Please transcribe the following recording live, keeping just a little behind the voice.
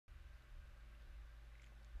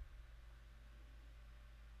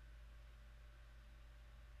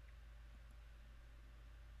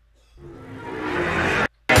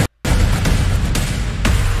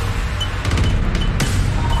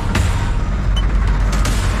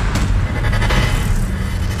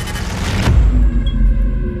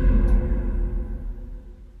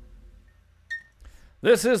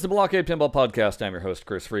This is the BlahCade Pinball Podcast. I'm your host,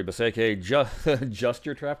 Chris Freebus, aka Just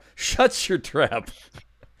Your Trap. Shut your trap.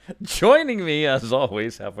 Joining me, as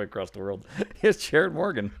always, halfway across the world, is Jared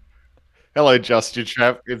Morgan. Hello, Just Your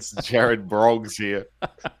Trap. It's Jared Broggs here.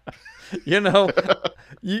 You know,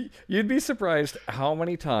 you'd be surprised how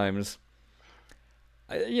many times,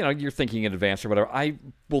 you're thinking in advance or whatever. I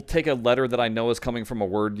will take a letter that I know is coming from a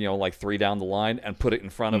word, like 3 down the line, and put it in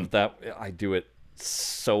front of that. I do it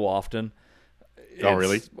so often. Oh,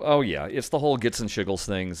 really? Oh, yeah. It's the whole gits and shiggles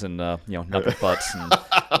things and, nothing buts.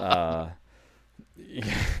 And,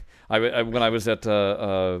 when I was at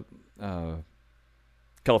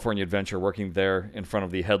California Adventure working there in front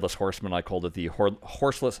of the Headless Horseman, I called it the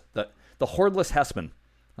Horseless Hessman.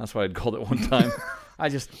 That's what I'd called it one time. I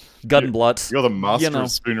just gut and blutz. You're the master of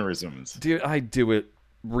spoonerisms. Dude, I do it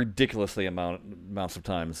ridiculously amounts of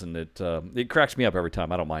times, and it cracks me up every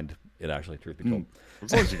time. I don't mind it, actually, truth be told.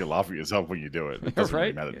 As long as you can laugh at yourself when you do it. It doesn't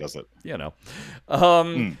really matter, does it?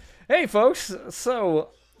 Hey, folks. So,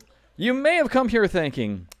 you may have come here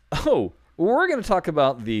thinking, oh, we're going to talk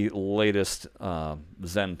about the latest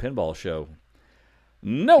Zen pinball show.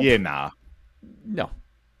 Nope. Yeah, nah. No.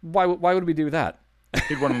 Why would we do that?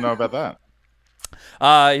 You'd want to know about that.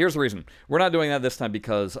 Here's the reason. We're not doing that this time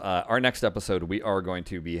because our next episode, we are going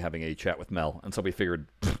to be having a chat with Mel. And so we figured,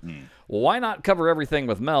 why not cover everything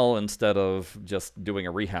with Mel instead of just doing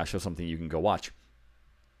a rehash of something you can go watch?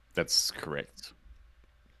 That's correct.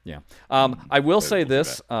 Yeah. I will say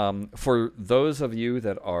this. For those of you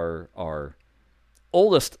that are our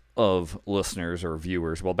oldest of listeners or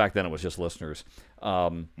viewers, well, back then it was just listeners.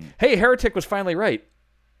 Hey, Heretic was finally right.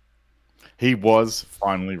 He was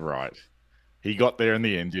finally right. He got there in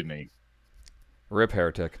the end, didn't he? Rip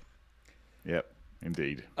Heretic. Yep,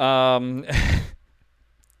 indeed.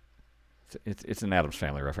 It's an Addams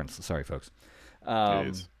Family reference. Sorry, folks. It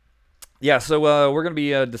is. Yeah, so we're going to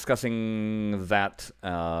be discussing that,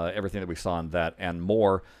 everything that we saw in that and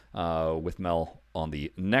more with Mel on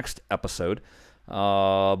the next episode.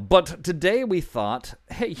 But today we thought,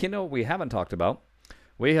 hey, we haven't talked about?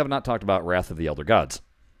 We have not talked about Wrath of the Elder Gods.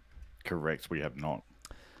 Correct, we have not.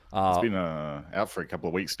 It's been out for a couple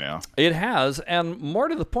of weeks now. It has, and more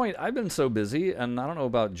to the point, I've been so busy, and I don't know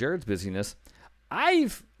about Jared's busyness,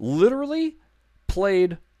 I've literally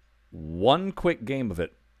played one quick game of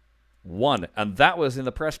it. One, and that was in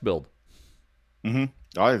the press build.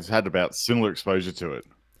 I've had about similar exposure to it.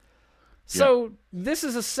 So this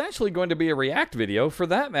is essentially going to be a react video. For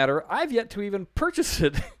that matter, I've yet to even purchase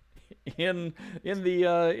it in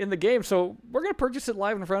the game. So we're going to purchase it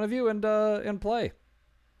live in front of you and play.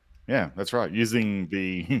 Yeah, that's right. Using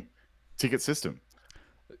the ticket system,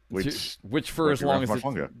 which for as long as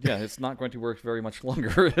it's not going to work very much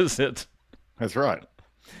longer, is it? That's right.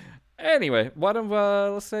 Anyway, why don't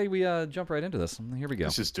let's say we jump right into this. Here we go.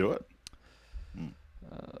 Let's just do it.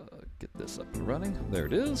 Get this up and running. There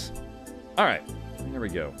it is. All right, here we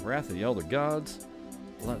go. Wrath of the Elder Gods.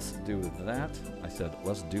 Let's do that. I said,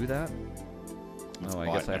 let's do that. Oh, I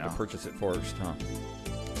guess I have to purchase it first, huh?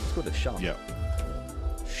 Let's go to shop. Yep.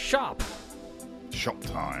 Shop. Shop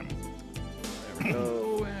time. There we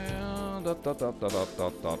go. And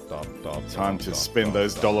time to spend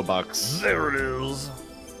those $bucks. There it is.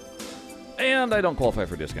 And I don't qualify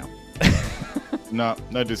for discount. No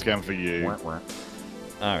discount for you. All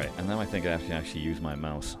right, and now I think I have to actually use my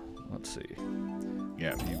mouse. Let's see.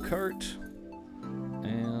 Yeah. View cart.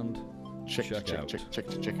 And check it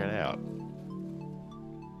out.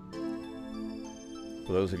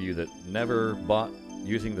 For those of you that never bought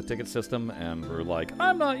using the ticket system and were like,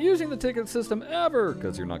 I'm not using the ticket system ever,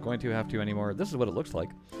 because you're not going to have to anymore. This is what it looks like.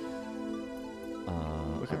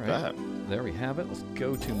 Look at that. There we have it. Let's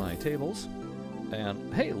go to my tables.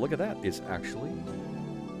 And hey, look at that. It's actually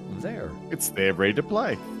there. It's there, ready to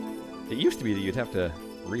play. It used to be that you'd have to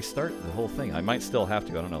restart the whole thing. I might still have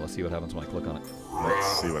to. I don't know. Let's see what happens when I click on it.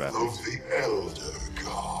 Let's see what happens. Of the Elder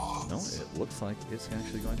Gods. No, it looks like it's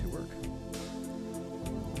actually going to work.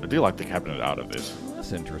 I do like the cabinet art of this. Well,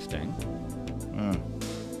 that's interesting.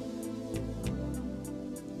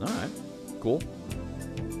 All right. Cool.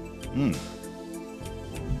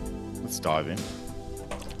 Let's dive in.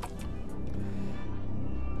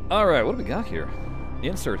 All right. What do we got here?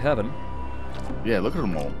 Insert heaven. Yeah, look at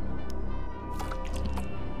them all.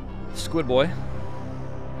 Squid Boy.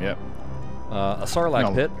 Yep. A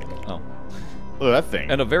Sarlacc pit. Oh. Look at that thing.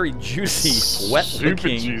 And a very juicy,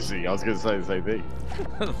 wet-looking... Super juicy. I was going to say the same thing.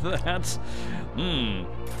 That's...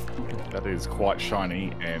 That is quite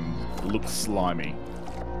shiny and looks slimy.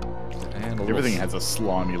 And everything has a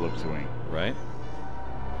slimy look to it. Right?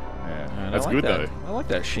 Yeah. That's good, though. I like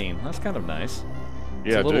that sheen. That's kind of nice.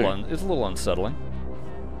 Yeah, it's a little unsettling.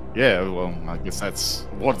 Yeah, well, I guess that's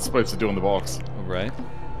what it's supposed to do in the box. Right.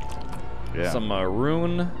 Yeah. Some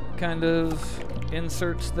rune kind of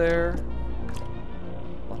inserts there.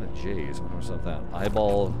 A lot of J's. What was that?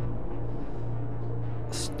 Eyeball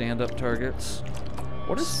stand-up targets.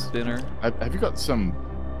 What is spinner? Have you got some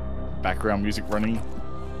background music running?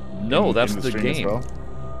 No, that's in the stream as game. well?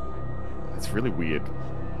 It's really weird.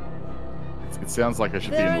 It sounds like I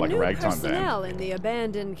should be There in are like a new ragtime band. personnel in the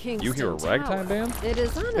abandoned Kingston You hear a ragtime Tower. band? It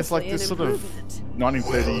is honestly It's like this an sort of improvement.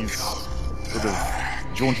 1930s sort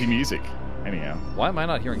of jaunty music. Anyhow, Why am I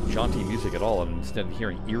not hearing jaunty music at all and instead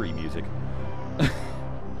hearing eerie music?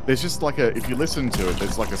 there's just like a, if you listen to it,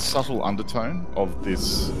 there's like a subtle undertone of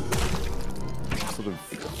this sort of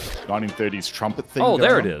 1930s trumpet thing. Oh,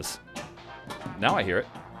 there it going on. is. Now I hear it.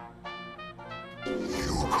 You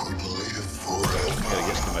could live forever. I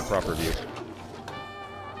gotta get to my proper view.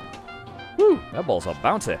 Woo! That ball's a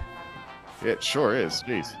bouncy. Yeah, it sure is.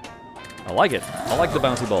 Jeez. I like it. I like the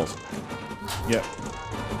bouncy balls. Yeah.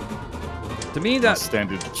 To me, That that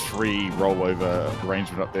standard tree rollover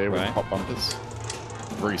arrangement up there with Right. pop bumpers.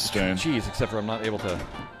 Very stern. Jeez, except for I'm not able to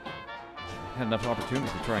had enough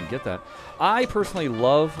opportunities to try and get that. I personally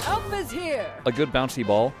love Alpha's here. a good bouncy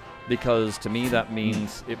ball because to me that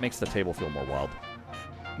means it makes the table feel more wild.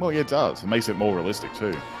 Well, yeah, it does. It makes it more realistic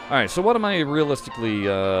too. All right, so what am I realistically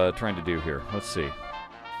trying to do here? Let's see.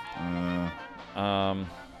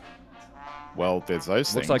 Well, there's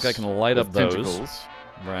those things. Looks like I can light up with those. tentacles.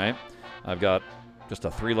 Right. I've got just a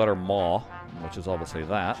 3-letter maw, which is obviously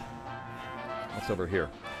that. What's over here?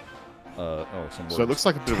 Oh, some words. So it looks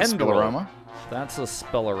like a bit of a Tendril. spellorama. That's a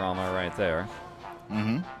spellorama right there.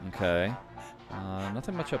 Mm-hmm. Okay.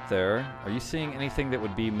 Nothing much up there. Are you seeing anything that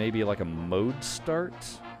would be maybe like a mode start?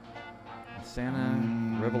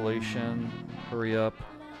 Santa, Revelation, Hurry Up,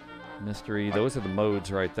 Mystery. Those are the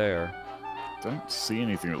modes right there. Don't see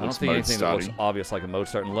anything that I don't looks see mode anything that looks starting. obvious like a mode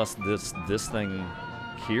start unless this thing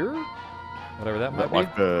here? Whatever that might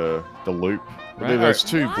Like be. the loop. Right. There's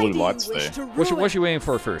two Why blue do you lights wish there. to What ruin- you waiting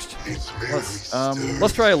for first? It's very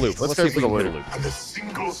Let's try a loop. Let's see go if for we the can get a loop. loop. And a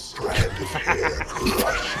single strand of hair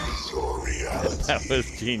crushes your reality. That was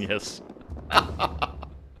genius.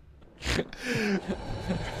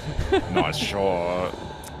 Nice shot.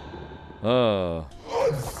 Unfortunate.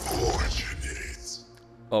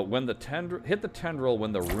 Oh, when the hit the tendril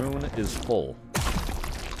when the rune is full.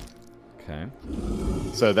 Okay.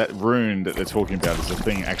 So that rune that they're talking about is a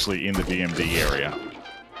thing actually in the DMD area,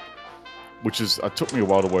 which is took me a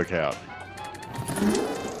while to work out.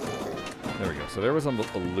 There we go. So there was a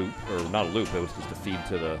loop, or not a loop. It was just a feed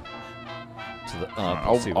to the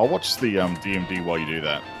Let's see. I'll watch the DMD while you do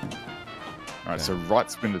that. All right. Okay. So right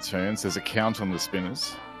spinner turns. There's a count on the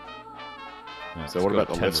spinners. Yeah, So let's what go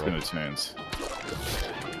about the left tendril. spinner turns?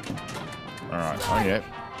 All right. Oh yeah.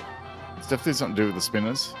 It's definitely something to do with the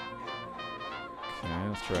spinners. Okay,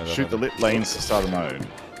 let's try that. Shoot the lit lanes to start a mode.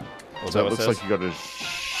 Oh, is So that it what looks it like says? you got to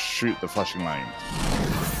shoot the flashing lane.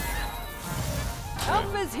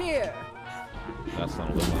 Alpha's here. That's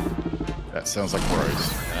not a lit lane. That sounds like Rose.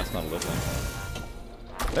 That's not a lit lane.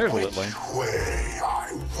 There's a lit lane. Way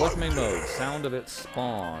I Select main wonder. mode. Sound of it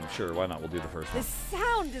spawn. Sure, why not? We'll do the first The one.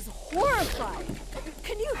 sound is horrifying.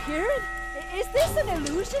 Can you hear it? Is this an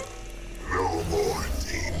illusion? No more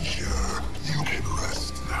danger. You can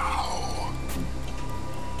rest now.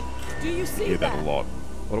 Do you see Hear that that? a lot.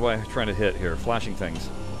 What am I trying to hit here? Flashing things.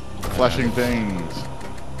 Flashing things.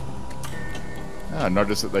 Ah,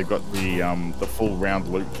 notice that they've got the full round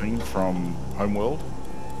loop thing from Homeworld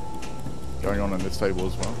going on in this table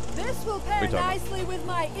as well. This will pair talking about? nicely with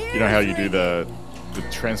my ears. You know how you do ringing. the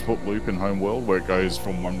transport loop in Homeworld where it goes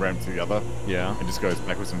from one ramp to the other? Yeah. It just goes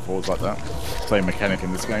backwards and forwards like that. Same mechanic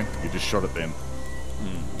in this game. You just shot it then.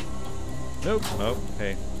 Nope. Nope.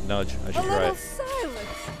 Hey, nudge. I A should try little it. silence.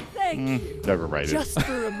 Thank you. Overrated. Just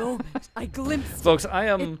for a moment, I glimpsed. Folks, I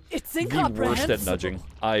am It's the worst incomprehensible. at nudging.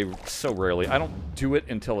 I so rarely. I don't do it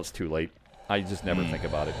until it's too late. I just never think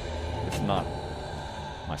about it. It's not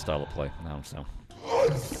my style of play. No, so.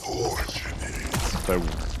 Unfortunate. So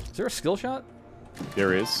Is there a skill shot?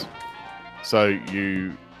 there is. So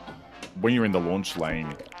when you're in the launch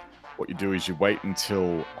lane, what you do is you wait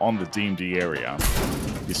until on the DMD area,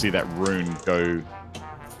 you see that rune go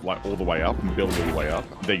like all the way up and build all the way up.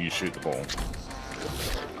 Then you shoot the ball.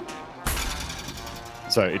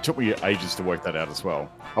 So it took me ages to work that out as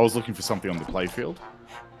well. I was looking for something on the playfield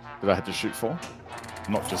that I had to shoot for,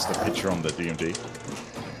 not just a picture on the DMD.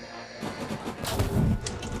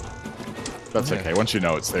 That's okay. Once you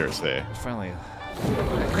know it's there, it's there. Finally.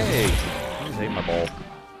 Hey! I just ate my ball.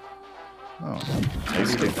 Oh,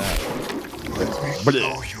 Tasty that. Let me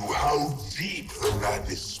show you how deep the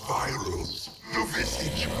madness spirals. The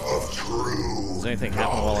visage of truth. Does anything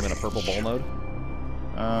happen while I'm in a purple ball mode?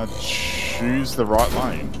 Choose the right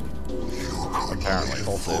lane. Apparently.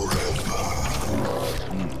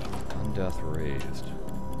 Undeath raised.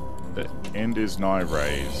 The end is nigh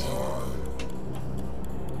raised.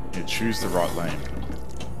 Yeah, choose the right lane.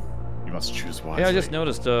 You must choose wisely. Yeah, I just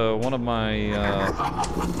noticed one of my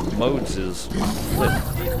modes is lit.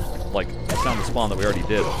 Like, the sound of spawn that we already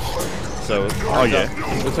did. So, it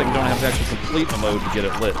looks like you don't have to actually complete a mode to get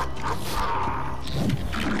it lit.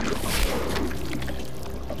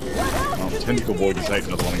 Oh, Tentacle Boy just ate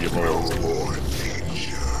another one of your balls. More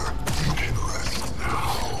danger. You can rest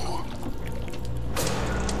now.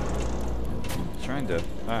 Trying to...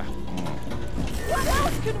 What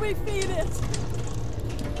else can we feed it?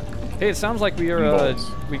 Hey, it sounds like we are,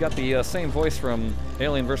 we got the same voice from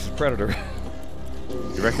Alien vs. Predator.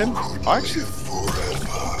 You reckon? I actually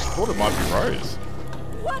thought it might be Rose.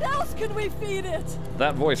 What else can we feed it?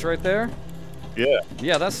 That voice right there? Yeah.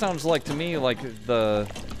 Yeah, that sounds like to me like the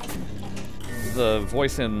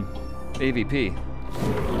voice in AVP.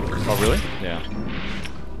 Oh, really? Yeah.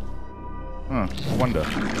 Huh, I wonder.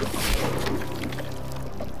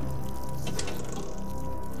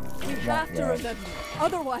 We have to remember.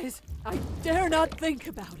 Otherwise, I dare not think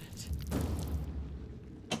about it.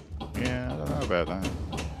 Yeah, I don't know about that.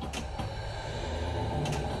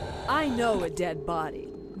 I know a dead body.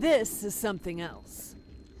 This is something else.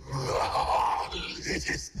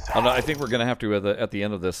 I think we're gonna have to at the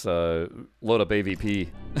end of this load up AVP,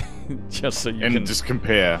 just so you can just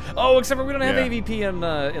compare. Oh, except for we don't have AVP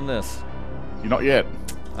in this. You're not yet.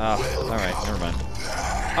 All right, never mind.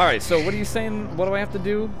 All right, so what are you saying? What do I have to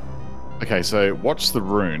do? Okay, so watch the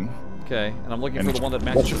rune. Okay, and I'm looking for the one that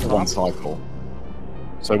matches watch it the for one cycle.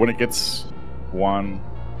 So when it gets 1,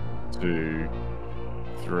 2,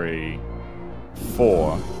 3,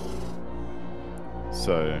 4.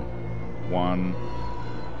 So 1,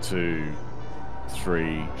 2,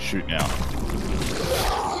 3. Shoot now.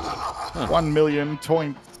 1 million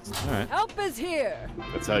points. All right. Help is here.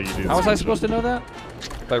 That's how you do. How was I supposed to know that?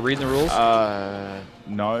 By reading the rules?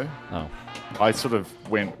 No. Oh. I sort of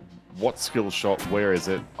went, what skill shot? Where is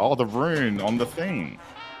it? Oh, the rune on the thing.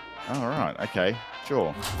 All right. Okay.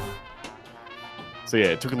 Sure. So yeah,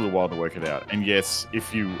 it took a little while to work it out. And yes,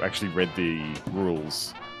 if you actually read the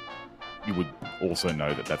rules, you would also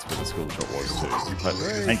know that that's where the skill shot was too. But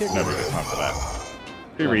ain't nobody got time for that.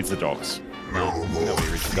 Who reads the docs? No, nobody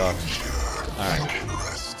reads the docs. All right.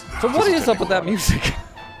 So what is up with that music?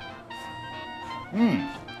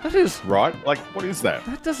 That is right. Like, what is that?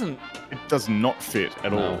 That doesn't. It does not fit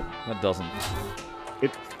at all. That doesn't.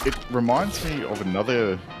 It reminds me of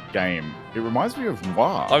another game. It reminds me of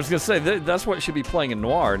Noir. I was gonna say that's what should be playing in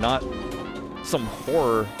Noir, not some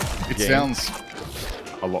horror. It game. sounds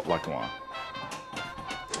a lot like Noir.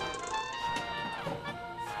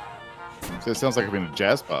 So it sounds like I'm in a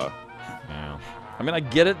jazz bar. Yeah. I mean, I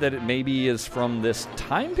get it that it maybe is from this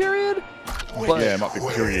time period. But yeah, it might be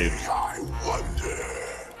period.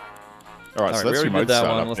 All right, so that's your mode that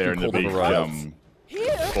start one. up Let's there do in the Cold big Override.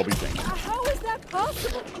 Here? Bobby thing. How is that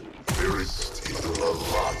possible? There is still a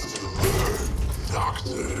lot to learn,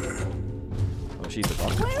 Doctor. Oh, she's a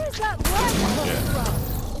doctor. Where is that light coming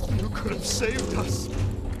from? You could have saved us.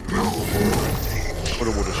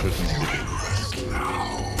 Woulda, woulda, shoulda.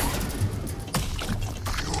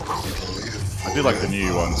 I do like the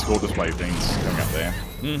new score display things coming up there.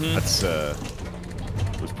 That's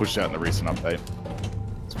was pushed out in the recent update.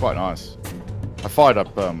 It's quite nice. I fired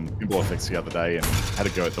up PinFX the other day and had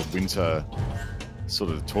to go at the winter sort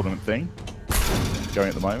of tournament thing going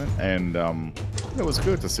at the moment, and it was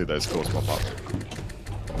good to see those scores pop up.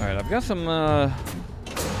 All right, I've got some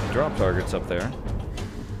drop targets up there.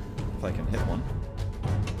 If I can hit one.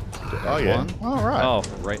 Oh yeah. All right. Oh,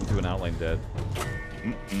 right into an outlane dead.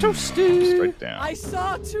 Toasty. Straight down. I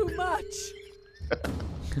saw too much.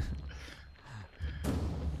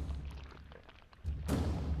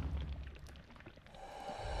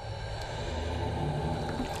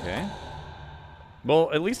 Okay.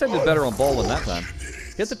 Well, at least I did better on ball than that time.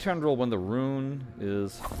 Hit the tendril when the rune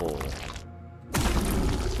is full.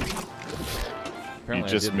 You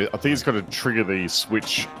just I think it's got to trigger the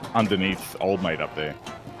switch underneath old mate up there.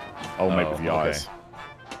 Old mate with the eyes.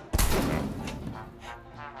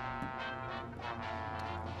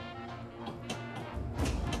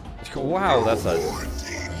 Wow, that's a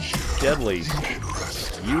deadly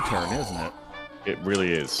U-turn, isn't it? It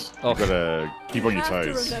really is. Oh. You've got to keep on your Have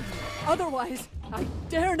to toes. remember. Otherwise, I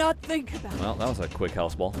dare not think about it. Well, that was a quick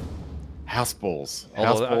house ball. House balls.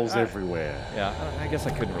 Although House balls everywhere. Yeah, I guess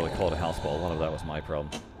I couldn't really call it a house ball. A lot of that was my problem.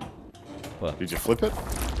 But Did you flip it?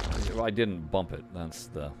 I didn't bump it. That's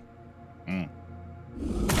the... Mm.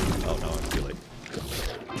 Oh, no, it's too late.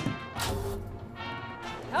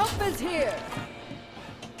 Help is here.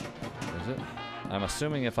 Is it? I'm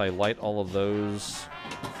assuming if I light all of those...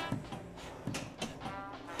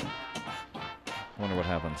 I wonder what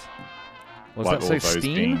happens. Was Light that all say those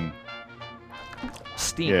Steam? being-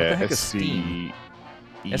 Steam. Yeah, What the heck is Steam?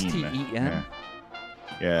 S-T-E-M. S-T-E-M?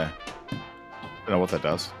 Yeah. I don't know what that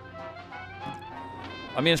does.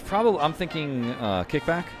 I mean, it's probably... I'm thinking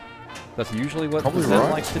kickback. That's usually what Probably the Zen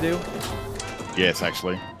right. likes to do. Yes,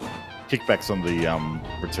 actually. Kickbacks on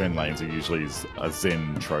the return lanes are usually a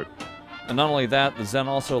Zen trope. And not only that, the Zen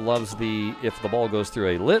also loves the... If the ball goes through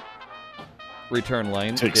a lit return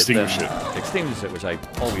lane... To extinguish it. Extinguish it, which I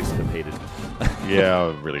always have hated. Yeah,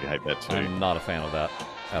 I really hate that too. I'm not a fan of that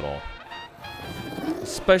at all.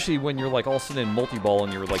 Especially when you're like all of a sudden in multi-ball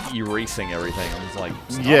and you're like erasing everything. I'm just like,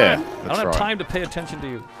 stop Yeah, it. I that's don't have right. time to pay attention to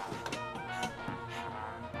you.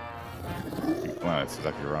 Well, that's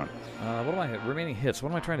exactly right. What am I remaining hits? What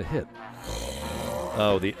am I trying to hit?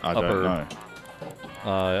 Oh, the I upper. don't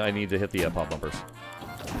know. I need to hit the pop bumpers.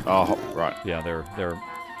 Oh, right. Yeah, they're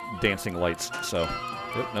dancing lights. So,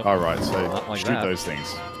 nope. All right. So Not like shoot that. those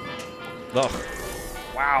things. Ugh.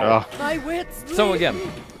 Wow. Oh, My wits. So leave again, me.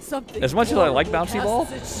 Something As much as I like horrible bouncy ball,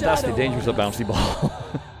 casts its that's the shadow dangers of on us. bouncy ball.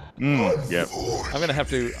 yep. I'm gonna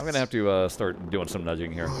have to start doing some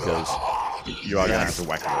nudging here because You are going to have to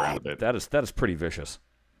whack it around a bit. that is pretty vicious.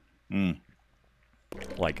 Mm.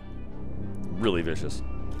 Like, really vicious.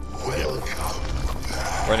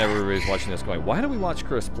 Right now, everybody's watching this going, why do we watch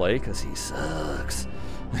Chris play? Because he sucks.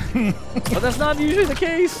 But that's not usually the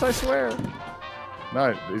case, I swear.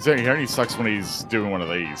 No, he only sucks when he's doing one of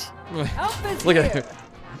these. Help is Look here. at it.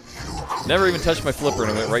 Never even touched my flipper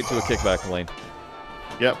and it went right to a kickback lane.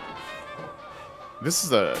 Yep. This is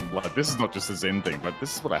this is not just a Zen thing, but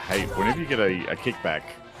this is what I hate. Whenever you get a kickback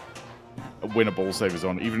when a ball save is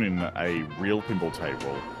on, even in a real pinball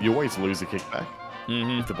table, you always lose a kickback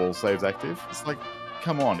if the ball save's active. It's like,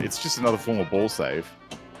 come on, it's just another form of ball save.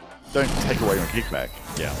 Don't take away my kickback.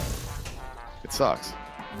 Yeah. It sucks.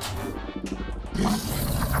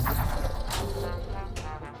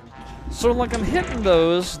 So, like, I'm hitting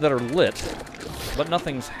those that are lit, but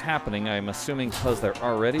nothing's happening, I'm assuming because they're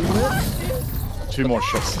already lit? 2 more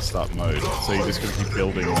shots to start mode, so you're just going to keep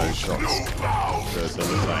building those shots. The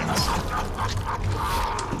lit lanes.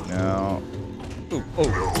 Now, Ooh, oh.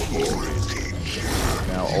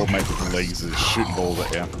 now old mate with the legs is shooting balls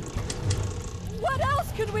at you. What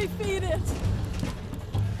else can we feed it?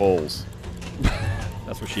 Balls.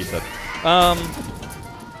 That's what she said.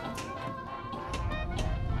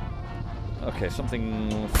 Okay,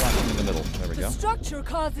 something flashing in the middle. There we The go. structure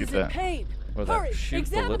causes Get it that. pain. What is that? Hurry, Shoot the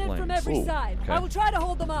examine lit it from lanes. every Ooh, side. okay. I will try to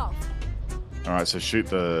hold them off. Alright, so shoot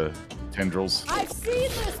the tendrils. I've seen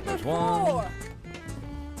this There's before.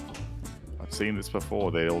 I've seen this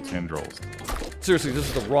before, they're all tendrils. Seriously, this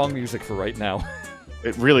is the wrong music for right now.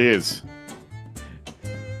 It really is.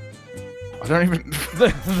 I don't even...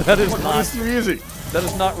 That is What not. is the music? That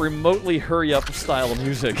is not remotely hurry-up style of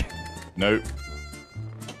music. Nope.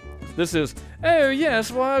 This is. Oh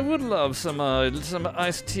yes, well I would love some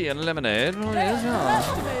iced tea and lemonade. Oh, yes, yeah.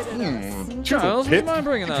 Estimated. Charles, would you mind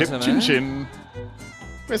bringing that Pip, to me? chin chin.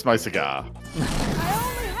 Where's my cigar? I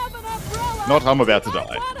only have an umbrella. Not I'm about to I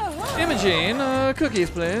die. gotta hurry. Imogene, cookies,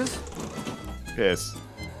 please. Yes.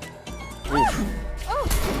 Oh,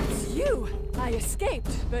 it's you. I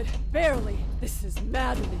escaped, but barely. This is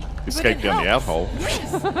maddening. But Escaped it down the helps. outhole.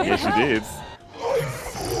 Yes, Yes, you did.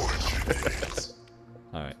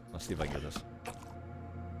 Alright, let's see if I can get this.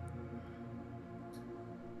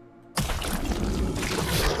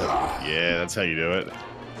 Yeah, that's how you do it.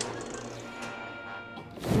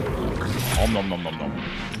 Om nom nom nom nom.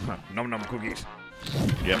 Num num cookies.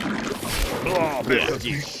 Yep. Oh, Yeah.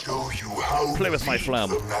 cookies. Show you how Play with my phlegm.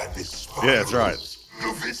 the madness Yeah, that's right.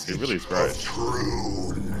 The visage It really is great. of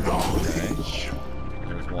true knowledge.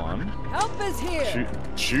 There's one. Help is here.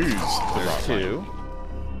 Choose the There's right lane. two.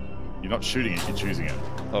 You're not shooting it, you're choosing it.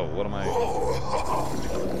 Oh, what am I?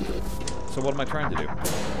 So what am I trying to do?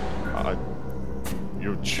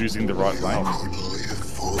 You're choosing the right lane.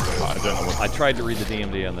 I don't know what... I tried to read the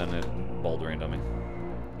DMD and then it ball drained on me.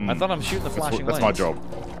 I thought I'm shooting the flashing That's my lanes. job.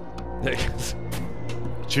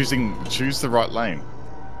 Choose the right lane.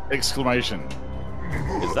 Exclamation.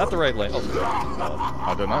 Is that the right lane? Oh,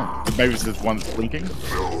 I don't know. Maybe it's the one that's blinking.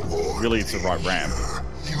 Really, it's the right ramp,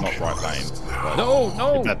 not right lane. But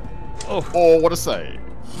no! that, Oh, oh, what a save!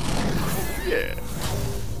 Yeah.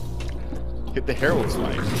 Hit the herald's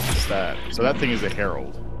lane. What's that? So that thing is a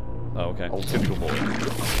herald. Oh, okay. Old typical boy.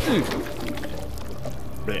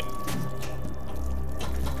 Blech.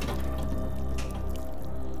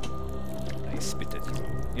 I spit it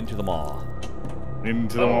into the maw.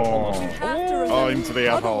 Into the almost. oh, into the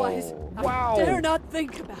Otherwise, asshole. I dare not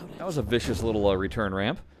think about it. That was a vicious little return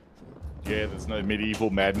ramp. Yeah, there's no medieval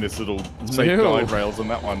madness little safe No. guide rails on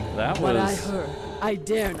that one. That What I was... heard, I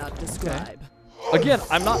dare not describe. Again,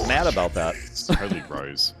 I'm not mad about that. It's totally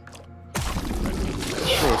Rose.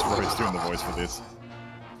 Sure, it's Rose doing the voice for this.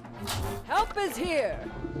 Help is here.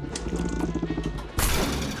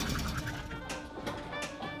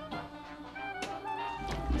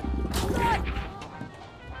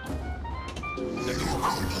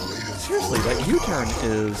 Seriously, that U-turn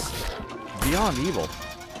is beyond evil.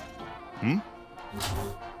 Hmm?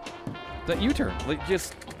 That U-turn, like,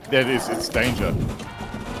 just... That is, it's danger.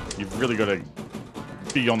 You've really got to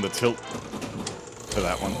be on the tilt for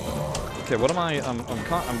that one. Okay, what am I...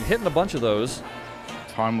 I'm hitting a bunch of those.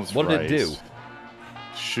 Timeless What did it raise. do?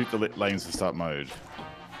 Shoot the lit lanes to start mode.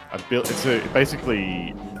 I built. It's a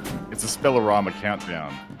basically, it's a Spellorama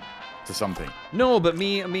countdown to something. No, but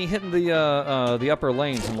me hitting the upper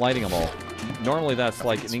lanes and lighting them all. Normally that's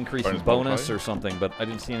like an increase in bonus or something, but I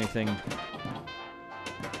didn't see anything.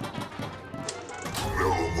 No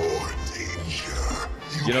more danger.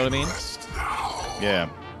 You know what I mean? Must now. Yeah.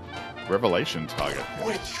 Revelation target.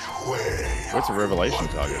 Which way? What's a revelation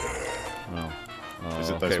target? Oh.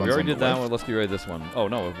 Is it those Okay, we ones already on the did that left? one. Let's do this one. Oh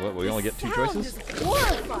no, we only get 2 Sound choices? is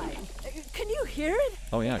horrifying. Can you hear it?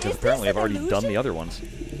 Oh yeah, because Is apparently this I've an already done the illusion? other ones.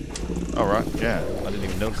 All right. Yeah. I didn't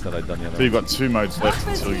even notice that I'd done the other So you've ones. got 2 modes left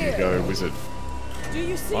Up is until you here. go wizard. Do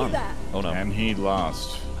you see Fun. that? Oh no. Can he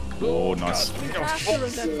last? Oh, nice. We have to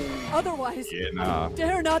remember. Otherwise, Yeah, nah.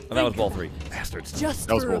 dare not think And that was ball about 3. it. Bastards. Just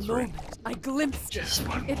That was for ball a 3. moment, I glimpsed it. Just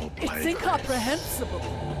one more It's blade. incomprehensible.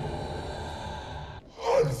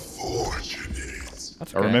 Unfortunate.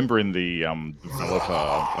 That's I okay. remember in the developer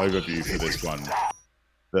overview for this one,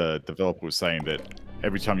 the developer was saying that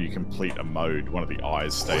every time you complete a mode, one of the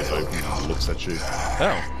eyes stays open and looks at you.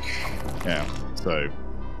 Oh. Yeah, so...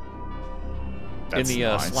 In the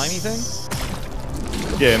nice. slimy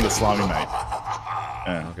thing? Yeah, in the slimy mate.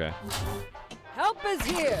 Yeah, Okay. Help is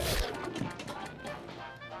here.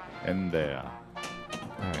 and there.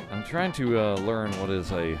 Alright, I'm trying to learn what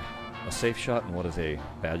is a safe shot and what is a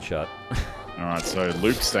bad shot. Alright, so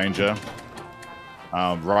loop's danger.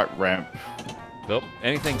 Right ramp. Nope.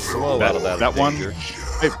 Anything slow out of that is That one, danger.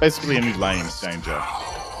 basically any lane's danger.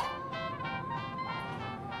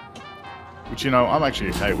 Which, you know, I'm actually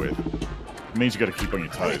okay with. It means you got to keep on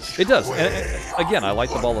your toes. It does. And, again, I like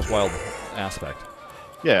the ball as wild aspect.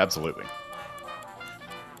 Yeah, absolutely.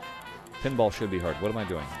 Pinball should be hard. What am I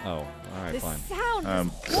doing? Oh, alright, This fine. sound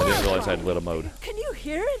Um, is I didn't realize horrifying. I'd lit a mode. Can you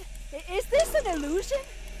hear it? Is this an illusion?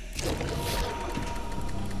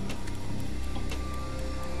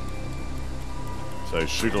 So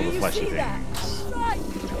shoot all Do the you flashy see that? things. Right.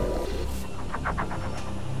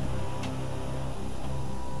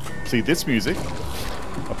 See, this music, this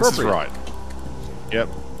is Appropriate. right. Yep,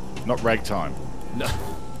 not ragtime. No.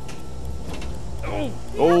 Oh,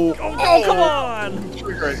 Oh, come on!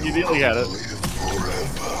 Trigger it. You nearly had it.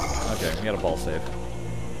 Okay, we got a ball save.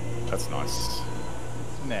 That's nice.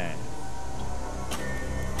 Nah.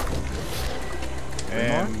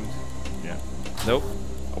 And yeah, Nope.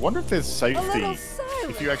 I wonder if there's A safety. little silence.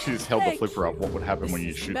 If you actually just held the Thank flipper up, you. what would happen when you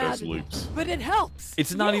This is shoot those maddening, loops? But it helps.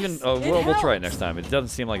 It's not Yes, even... it we'll try it helps. next time. It doesn't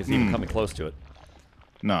seem like it's even coming close to it.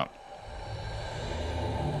 No.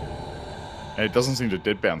 And it doesn't seem to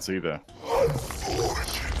dead bounce either.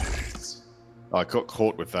 I got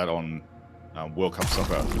caught with that on World Cup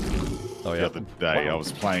Soccer Oh, the yeah. other day. I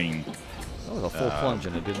was playing. That was a full plunge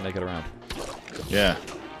and it didn't make it around. Yeah.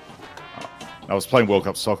 I was playing World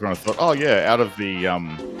Cup Soccer and I thought, oh yeah, out of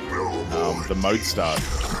the mode start.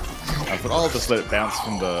 I thought, oh, I'll just let it bounce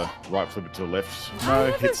from the right flipper to the left. No, I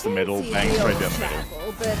never hits the middle, fancied bang the straight old down the middle.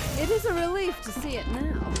 travel, but it is a relief to see it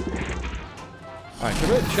now. Alright,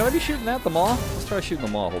 should I be shooting that, the maw? Let's try shooting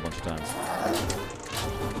the maw a whole bunch of times.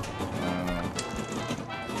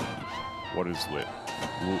 What is lit?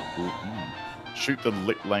 Shoot the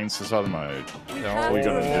lit lanes to start mode. We No, have all you to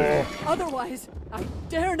gotta remember. Otherwise, I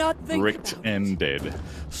dare not think Bricked about it. and dead.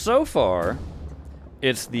 So far,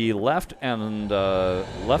 it's the left and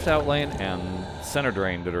left out lane and center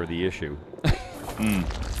drain that are the issue.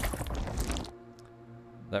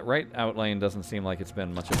 That right out lane doesn't seem like it's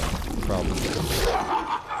been much of a problem.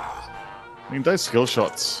 I mean, those skill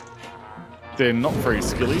shots, they're not very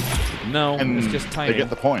skilly, No, and it's just tiny. they get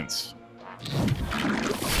the points.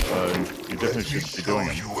 So, you definitely should be doing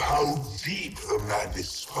Let me them. show you how deep the madness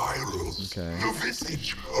spirals. Okay. The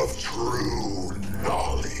visage of true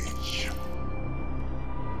knowledge.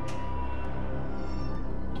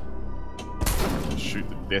 Shoot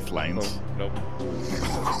the death lanes. Oh,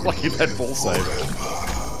 nope. Like hit that ball save.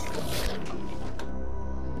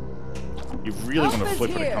 You really want to Help is flip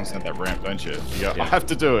when it here. comes down that ramp, don't you? You go, Yeah. I have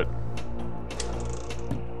to do it.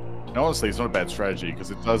 And honestly, it's not a bad strategy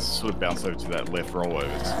because it does sort of bounce over to that left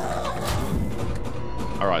rollovers.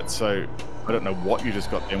 Alright, so I don't know what you just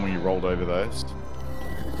got then when you rolled over those.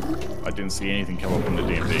 I didn't see anything come up on the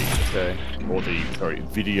DMD. Okay. Or the, sorry,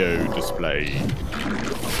 video display.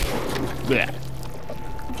 Blech.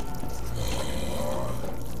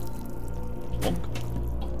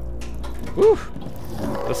 Bonk. Woo!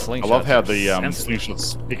 The I slingshot. love how the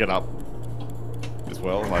slingshots pick it up as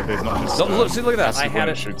well. Like there's not just. Look, see, look at that. acid I had when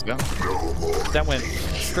it. Shoots down. That went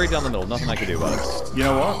straight down the middle. Nothing I could do about it. You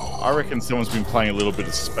know what? I reckon someone's been playing a little bit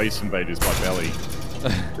of Space Invaders by Belly,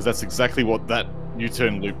 because that's exactly what that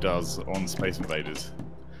U-turn loop does on Space Invaders,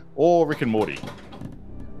 or Rick and Morty.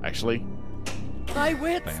 Actually, My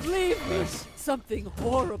wits Bam. leave me. Nice. Something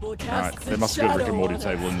horrible all right, casts there a must be a Rick and shadow Morty on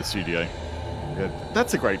table us. in the studio. Yeah,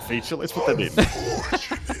 that's a great feature. Let's put that in.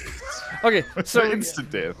 Okay, so Instant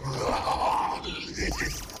death.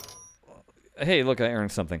 hey, look, I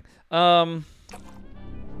earned something. A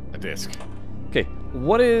disc. Okay,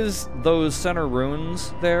 what is those center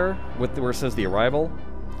runes there with where it says the arrival?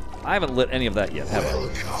 I haven't lit any of that yet, have I?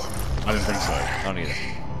 I didn't think so. I don't either.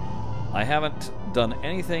 I haven't done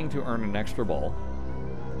anything to earn an extra ball,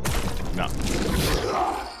 No.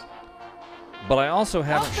 but I also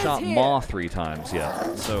haven't Alpha's shot here. Maw 3 times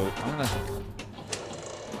yet. So I'm gonna.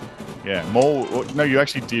 Yeah, mole. No, you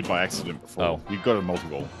actually did by accident before. Oh. You got a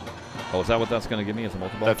multi-ball. Oh, is that what that's gonna give me as a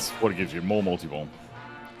multi-ball? That's what it gives you. More multi-ball.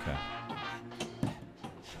 Okay.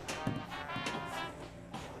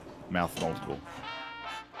 Mouth multiple.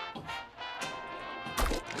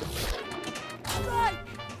 Strike!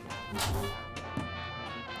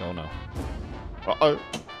 Oh no. Uh-oh.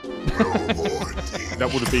 That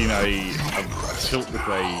would have been a tilt with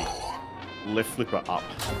a left flipper up.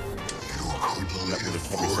 That would have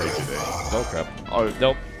probably saved you there. Oh crap. Oh,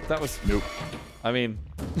 Nope. That was. nope. I mean.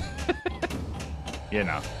 Yeah,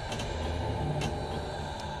 no.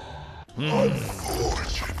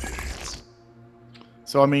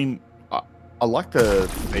 So, I mean, I like the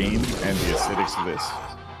theme and the aesthetics of this.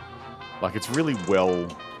 Like, it's really well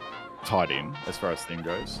tied in as far as theme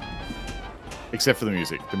goes. Except for the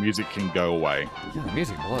music. The music can go away Yeah, the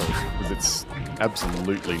music blows. because it's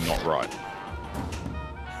absolutely not right.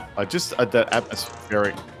 Just that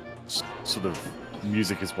atmospheric sort of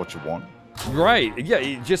music is what you want. Right. Yeah.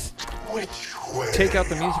 You just Which way? take out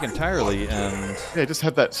the music entirely, and Yeah, just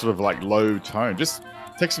have that sort of like low tone. Just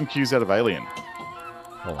take some cues out of Alien.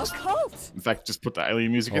 hold A on. cult! In fact, just put the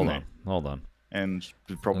Alien music in Hold there on. Hold on. and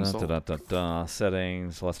the problem solved.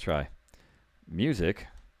 Settings. Let's try music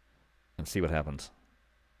and see what happens.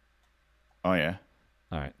 Oh yeah,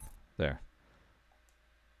 All right. There.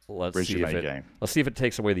 Let's Where's see your if main it. game? Let's see if it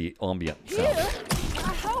takes away the ambient Here? sound.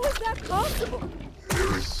 How is that possible?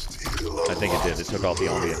 There is still I think it did. It took off the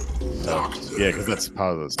ambient. Yeah, because that's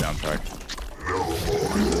part of the soundtrack.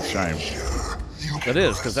 It's a shame. It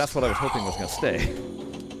is, because that's what I was hoping was going to stay.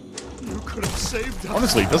 You could have saved us.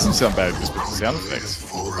 Honestly, it doesn't sound bad just with the sound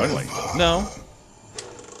effects only. No.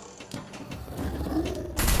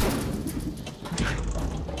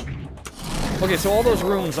 Okay, so all those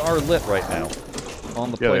rooms are lit right now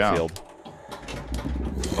on the Yeah, they are. playfield.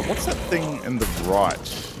 But what's that thing in the right?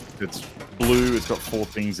 It's blue. It's got 4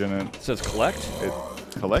 things in it. It says collect? It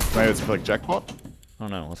collect. Maybe it's collect jackpot. Oh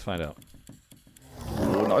no, let's find out.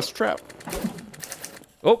 Oh, nice trap.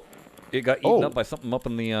 Oh! It got eaten Oh. up by something up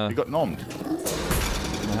in the, You got nommed.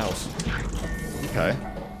 in the house. Okay.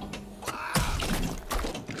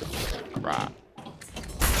 Right.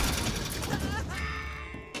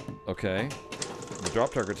 Okay. The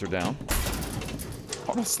drop targets are down.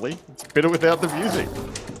 Honestly, it's better without the music.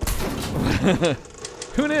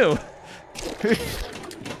 Who knew?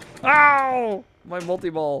 Ow! My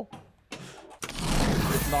multi-ball.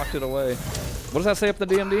 It knocked it away. What does that say up the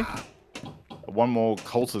DMD? One more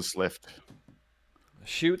cultist left.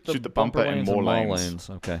 Shoot the bumper and lanes more maul lanes.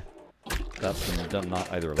 Okay. That's done not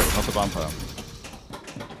either of those. Not the bumper.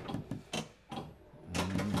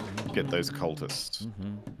 Get those cultists.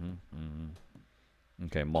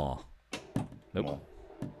 Okay, maw. Nope. More.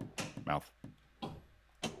 Mouth.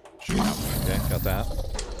 Okay, got that.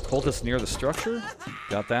 Cultists near the structure?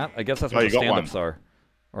 Got that. I guess that's Oh, what you the got stand-ups are.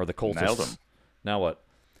 Or the cultists. Nailed 'em. Now what?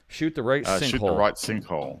 Shoot the right sinkhole. Shoot the right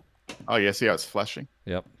sinkhole. Oh, yeah, see how it's flashing?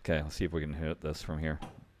 Yep. Okay, let's see if we can hit this from here.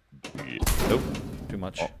 Yeah. Nope. Too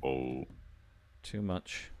much. Uh-oh. Too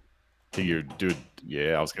much. Can you do it?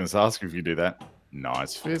 Yeah, I was going to ask if you do that.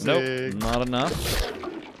 Nice physics. Nope. Not enough.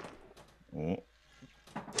 Oh,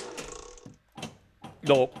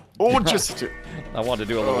 Nope. oh just... I wanted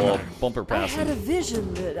to do a little bumper I pass. had a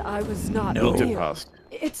vision that I was not No. Looked it here. past.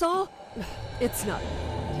 It's all... It's not.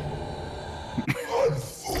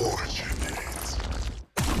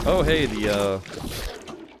 Oh, hey, the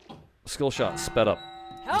skill shot sped up.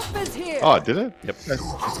 Help is here! Oh, did it? Yep.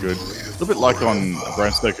 That's good. A little bit like on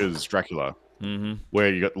Bram Stoker's Dracula,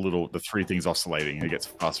 where you got the three things oscillating and it gets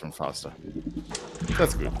faster and faster.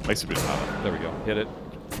 That's good. Makes it a bit harder. There we go. Hit it.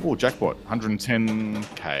 Oh, jackpot.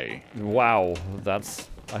 110k. Wow. That's...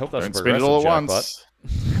 I hope that's Don't a spend it all at progressive once.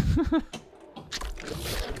 jackpot.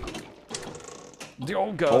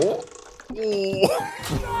 Oh, God. Oh. It's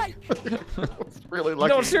really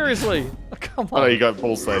lucky. No, seriously. Come Oh, no, on. you got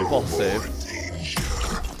ball save. Ball save.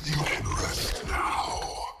 You can rest now.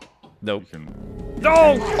 Nope. You can-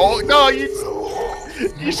 No! Oh, no, you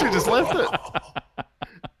should have just left it.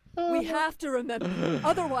 We have to remember.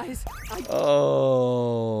 Otherwise, I...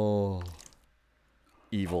 Oh.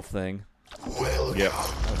 Evil thing. Yep.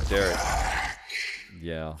 How dare it.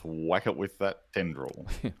 Yeah. Whack it with that tendril.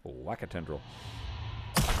 Whack a tendril.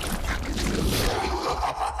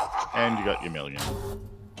 And you got your million.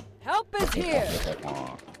 Help is here!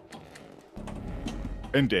 Aw.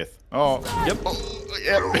 And death. Oh, Yep. oh,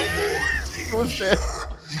 yep. Was death.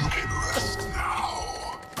 You can rest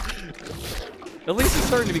now. At least it's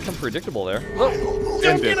starting to become predictable there. Oh,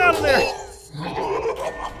 And get death. out of there!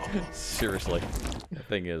 Seriously. That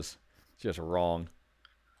thing is just wrong.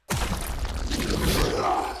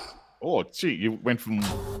 Oh, gee, you went from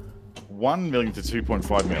 1 million to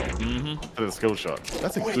 2.5 mil for the skill shot.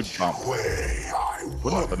 That's a good bump.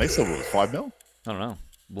 What the next level was 5 mil? I don't know.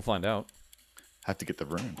 We'll find out. Have to get the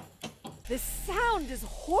rune. This sound is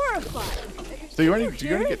horrifying. So you only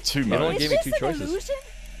get 2 It only modes. gave me Is 2 this an choices. illusion?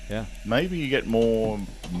 Yeah. Maybe you get more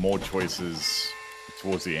choices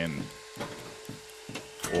towards the end.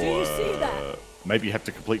 Or you see that? maybe you have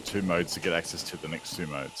to complete 2 modes to get access to the next 2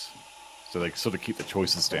 modes. So they sort of keep the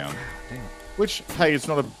choices down. Damn. Which, hey, it's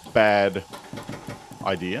not a bad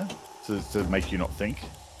idea to make you not think.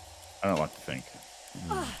 I don't like to think.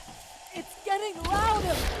 It's getting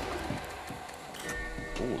louder.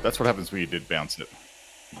 Oh, that's what happens when you did bounce it.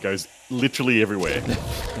 It goes literally everywhere.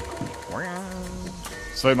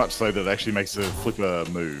 So much so that it actually makes the flipper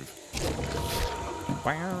move.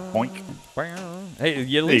 Boink. Hey, at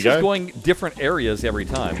you least go. it's going different areas every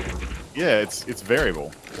time. Yeah, it's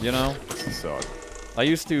variable. You know? So, I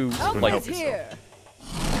used to, Help like, is here.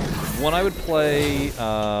 when I would play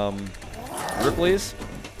Ripley's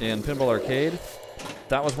in Pinball Arcade,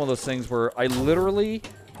 that was one of those things where I literally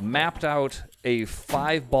mapped out a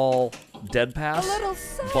 5-ball dead pass A little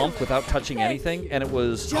sad. bump without touching Thank anything, you. and it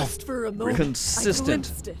was Just for a moment, consistent I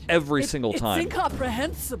glimpsed it. every single time. It's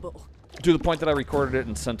incomprehensible. To the point that I recorded it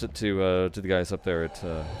and sent it to the guys up there at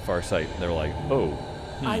Farsight, and they were like, "Oh,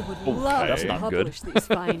 I would Okay. love That's to not good. publish these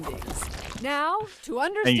findings. Now, to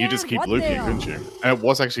understand and you just keep what looping, they are. couldn't you? And it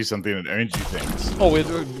was actually something that earned you things. oh,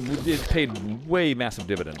 it paid way massive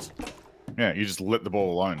dividends." Yeah, you just let the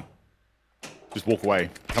ball alone. Just walk away.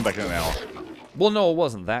 Come back in an hour. Well, no, it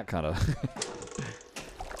wasn't that kind of.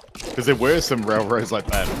 Because there were some railroads like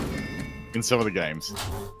that in some of the games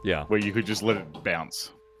Yeah. where you could just let it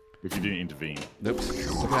bounce if you didn't intervene. Oops.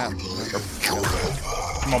 Look at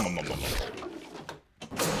that. Come on, come on, come on.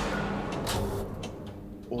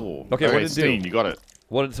 Oh, Okay, what did it do? Steen, you got it.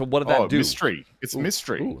 So what did that Oh, do? mystery. It's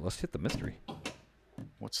mystery. Ooh, let's hit the mystery.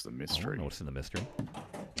 What's the I don't mystery? know what's in the mystery.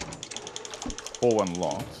 4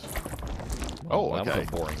 unlocked. Oh, Well, that okay. was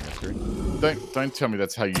a boring mystery. Don't tell me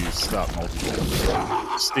that's how you start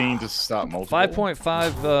multiple. Steam to start multiple.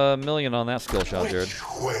 5.5 million on that skill shot, Jared.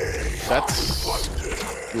 That's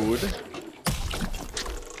good.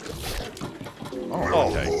 Oh,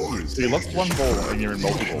 okay. So you lost 1 ball and you're in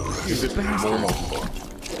multiple. Is it more multiple?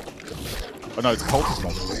 Oh no, it's cultist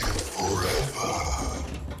multiple.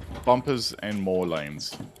 Bumpers and more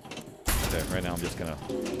lanes. Okay, right now I'm just gonna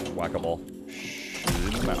whack a ball.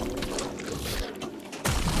 In the mouth.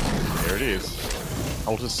 There it is.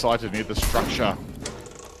 Cultist sighted near the structure.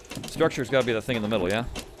 Structure's gotta be the thing in the middle, yeah?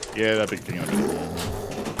 Yeah, that big thing in the middle.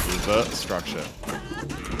 The structure.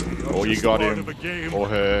 Or you got him, or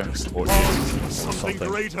her, or it. Something.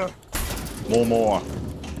 greater. More.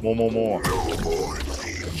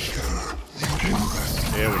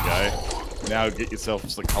 There we go. Now get yourself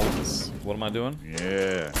the cultists. What am I doing?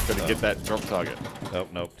 Yeah. Gotta get that drop target. Oh,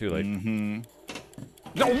 nope, too late. Mm-hmm.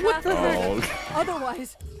 No, what the heck? Oh,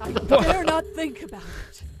 Otherwise, I dare not think about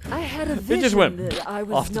it. I had a It vision just went that I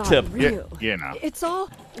was off the not tip. real. yeah, no. It's all.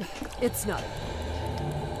 It's not.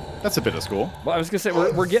 That's a better score. Well, I was gonna say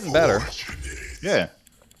we're getting better. Yeah.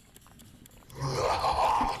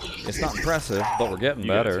 It's not impressive, but we're getting You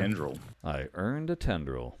got a better. tendril. I earned a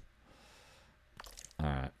tendril. All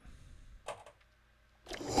right.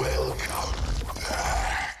 Welcome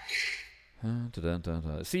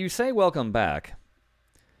back. See, you say welcome back,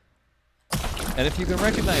 and if you can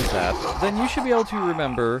recognize that, then you should be able to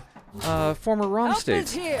remember former ROM Help is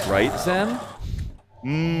states, here. right, Zen?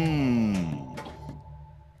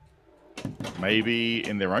 Maybe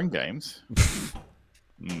in their own games.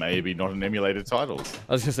 Maybe not in emulated titles.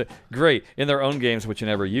 I was gonna say, great, in their own games, which you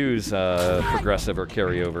never use progressive or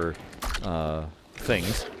carryover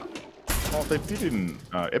things. Oh, they did in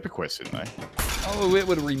Epic Quest, didn't they? Oh, it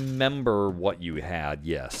would remember what you had,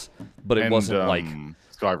 yes, but it And, wasn't like.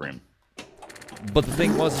 Skyrim. But the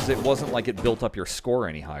thing was, is it wasn't like it built up your score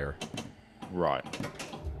any higher. Right.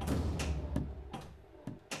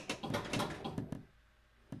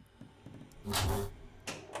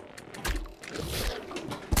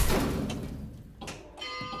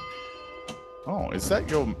 Oh, is that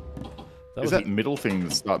your... That is was that the- middle thing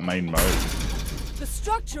to start main mode? The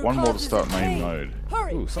structure One more to causes start a main pain. mode.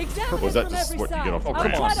 Hurry, Ooh, something examine purple. Was it that from just every what you side. get off? Oh, I'll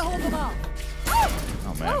come try on. to hold them off.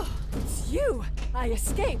 Oh, man. Oh, it's you. I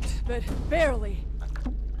escaped, but barely.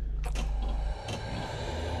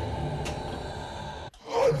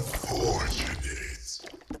 Unfortunate.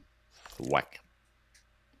 Whack.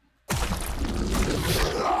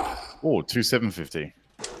 Oh, 2750.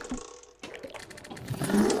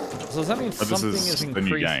 So does that mean But this something is is the new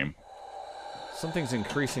increasing? game. Something's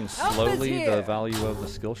increasing Help is slowly the here. value of the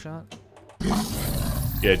skill shot.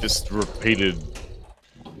 Yeah, just repeated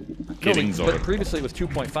No, gettings of but it. previously it was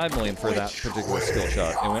 2.5 million for that particular skill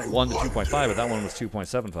shot. It went 1 to 2.5, but that one was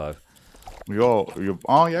 2.75.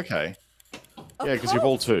 Oh, yeah, okay. Yeah, because you've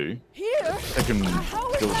all two. Here? Second How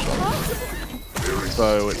is skill that shot. possible?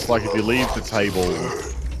 So it's like if you leave the table,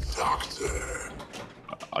 Doctor.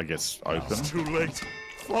 I guess, open, Too late.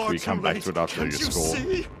 so you come back to it after you score.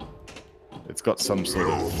 It's got some sort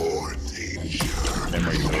of More danger.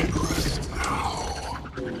 memory to it.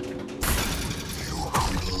 Live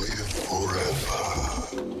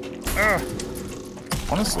forever.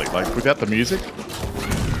 Honestly, like, without the music,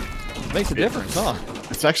 Makes a difference, huh?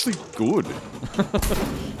 it's actually good.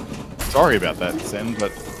 Sorry about that, Sen,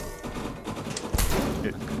 but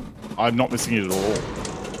I'm not missing it at all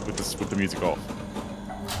with the music off.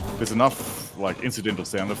 There's enough like incidental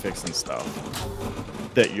sound effects and stuff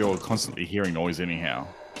that you're constantly hearing noise anyhow.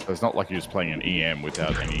 So it's not like you're just playing an EM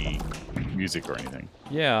without any music or anything.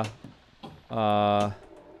 Yeah. I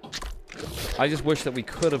just wish that we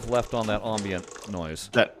could have left on that ambient noise.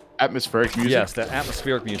 That atmospheric music, Yes, that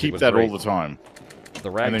atmospheric music keep was that great. all the time. The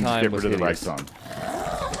And then just ragtime get was rid of the hideous. ragtime.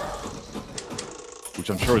 Which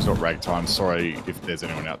I'm sure is not ragtime. Sorry if there's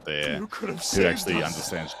anyone out there You could have who saved actually us.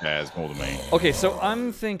 understands jazz more than me. Okay, so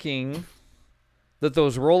I'm thinking that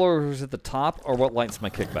those rollers at the top are what lights my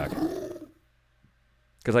kickback.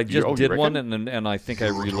 Because I just you did one, reckon? and I think I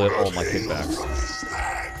relit all my kickbacks.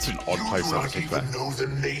 It's an odd place to have a Not even kickback. know the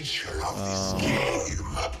nature of this game.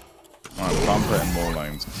 Alright, bumper and more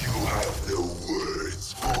lanes. You have no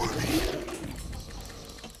words for me.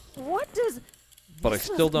 What does? But I This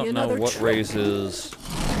still must be don't know another what trick. raises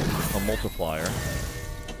a multiplier.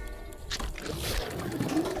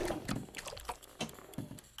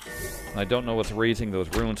 I don't know what's raising those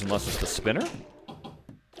runes unless it's the spinner.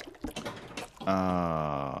 Maybe.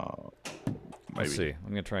 Let's see. I'm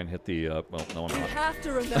gonna try and hit the. Well, no, I'm You not. have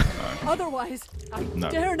to remember. Otherwise, I No.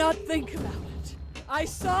 dare not think about it. I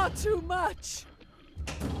saw too much.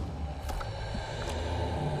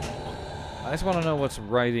 I just want to know what's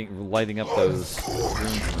lighting up those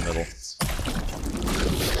runes in the middle.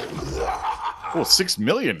 Oh, 6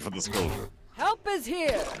 million for the skill. Help is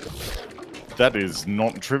here. That is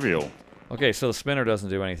not trivial. Okay, so the spinner doesn't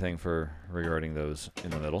do anything for regarding those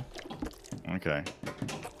in the middle. Okay.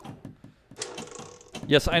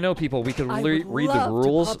 Yes, I know, people. We could I read would the love to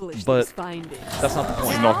rules, publish but these findings. that's not the This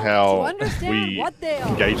point. is not to how understand we what they are.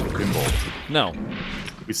 engage with pinball. No.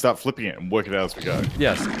 We start flipping it and work it out as we go.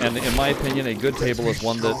 Yes, and in my opinion, a good table is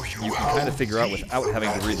one that you can kind of figure out without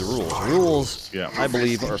having to read the rules. Rules, Yeah. I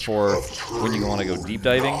believe, are for when you want to go deep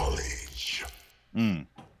diving. Knowledge.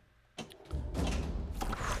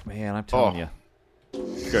 Man, I'm telling you.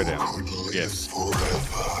 Go down. Live Yes.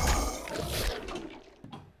 forever.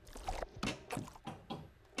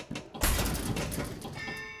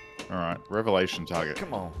 Alright. Revelation target.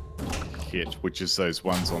 Come on. hit, which is those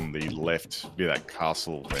ones on the left near that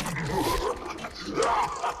castle thing.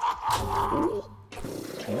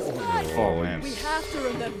 Oh man. We have to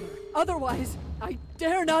remember. Otherwise, I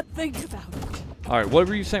dare not think about it. All right, what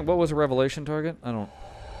were you saying? What was a revelation target? I don't.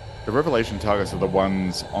 The revelation targets are the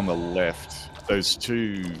ones on the left. Those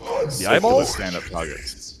two eyeballs? stand-up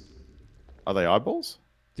targets. Are they eyeballs?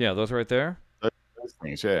 Yeah, those right there. Those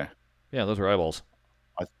things, yeah. Yeah, those are eyeballs.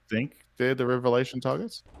 I think they're the revelation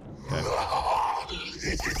targets. Okay.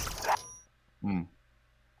 Hmm.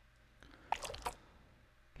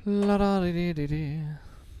 La da dee dee dee.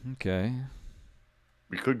 Okay.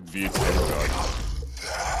 We could view table guide.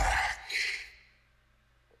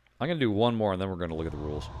 I'm gonna do one more, and then we're gonna look at the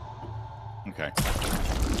rules. Okay.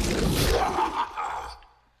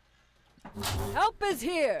 Help is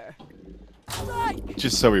here. Strike.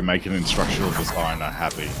 Just so we make an instructional designer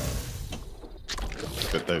happy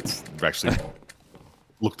that they've actually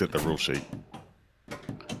looked at the rule sheet.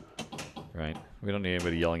 Right. We don't need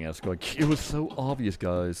anybody yelling at us. Like, it was so obvious,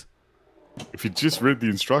 guys. If you just read the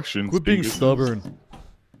instructions, Quit being stubborn.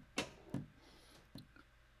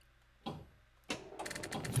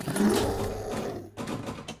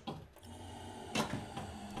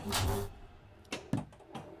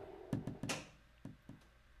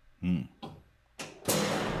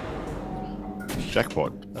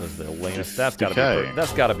 Jackpot. That is the lamest. That's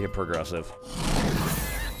gotta be a progressive.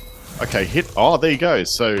 Okay, hit. Oh, there you go.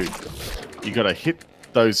 So you got to hit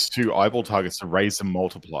those two eyeball targets to raise the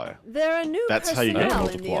multiplier. There are new That's how you get a personnel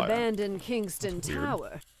in the multiplier. abandoned Kingston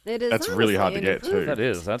Tower. It is That's really hard to honestly an get too. improvement. That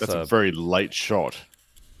is. That's a very late shot.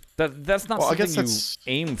 That's not Well, I something guess you that's-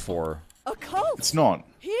 aim for. A cult It's not.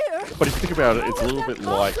 here. But if you think about it, it's a How is little that bit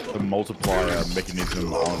like possible? the multiplier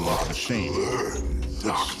mechanism on the machine,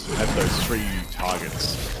 which had those three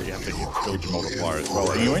targets that you have to hit to build your multiplier as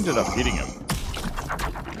well. And you ended up hitting them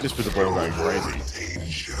just with the ball going crazy.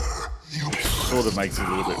 Sort of makes it a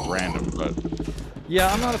little bit random, but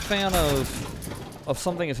Yeah, I'm not a fan of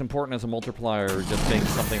something as important as a multiplier just being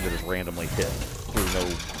something that is randomly hit through no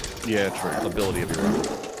yeah, true. ability of your own.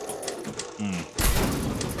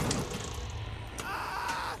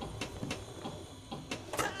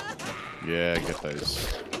 Yeah, get those.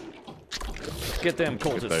 Get them Get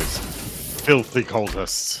cultists. those filthy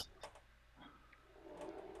cultists.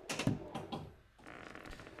 I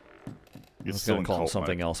You're was still gonna in call them cult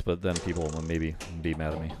something mode. else, but then people will maybe be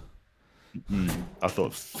mad at me. I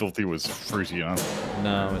thought filthy was fruity, you know?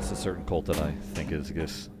 No, it's a certain cult that I think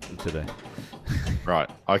exists today. Right,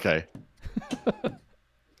 okay.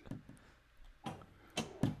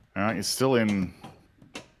 Alright, you're still in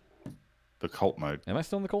the cult mode. Am I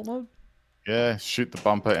still in the cult mode? Yeah, shoot the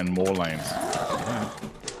bumper and more lanes.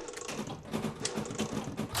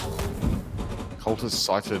 Cultists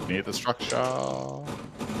sighted near the structure.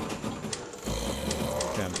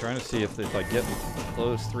 Okay, I'm trying to see if I get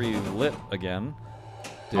those three lit again.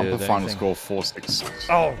 Bumper did final anything- score 466.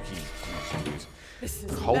 Oh, jeez. This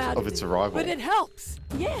is Cult of maddening, its arrival. But it helps.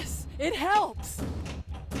 Yes, it helps.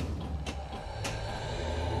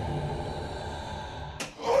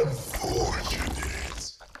 Unfortunate.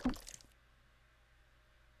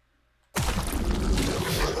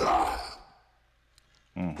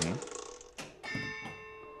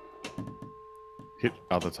 Hit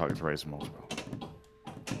other targets to raise multiple.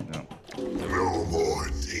 No. No more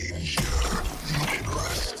danger. You can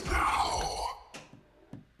rest now.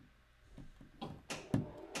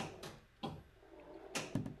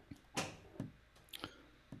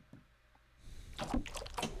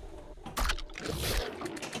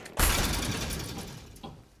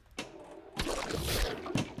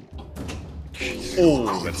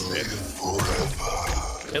 Oh, that's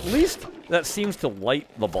it. At least that seems to light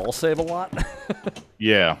the ball save a lot.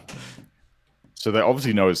 Yeah. So they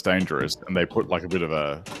obviously know it's dangerous, and they put like a bit of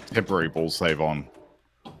a temporary ball save on.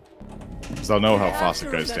 Because they'll know how We have fast to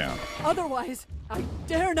it goes down. remember. Otherwise, I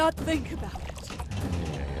dare not think about it.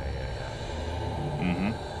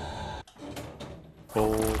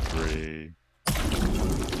 Full 3.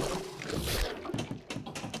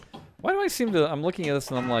 Why do I seem to... I'm looking at this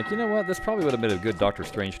and I'm like, you know what? This probably would have been a good Doctor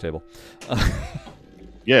Strange table.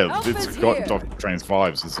 Yeah, Help it's is got here. Doctor Strange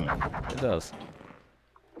vibes, isn't it? It does.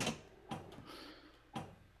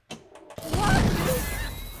 What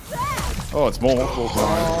is that? Oh, it's more multiple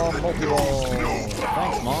time. Oh, multi-ball.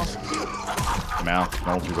 Thanks, Moss. Mouth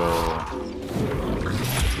multi-ball.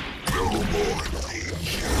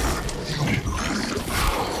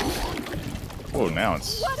 Oh, now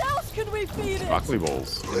it's What else can we feed it? sparkly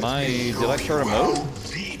balls. Did I start a mode?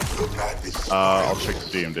 Deep the madness I'll check the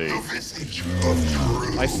DMD. visage of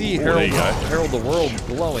truth. I see there you go. Herald the World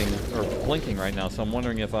glowing, or blinking right now, so I'm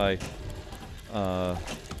wondering if I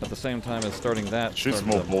at the same time as starting that. Shoot some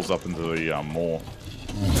more balls up into the moor.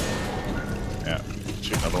 Yeah,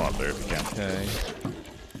 shoot another one up there if you can. Okay.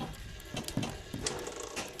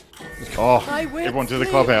 Oh, My wits everyone to the leave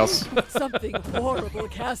clubhouse. me. Something horrible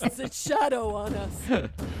casts its shadow on us.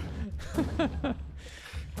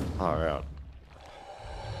 Far out.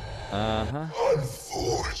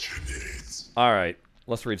 Unfortunate. All right,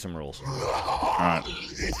 let's read some rules. Alright.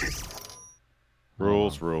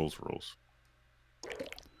 Rules.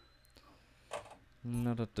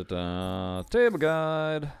 Table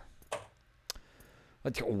guide.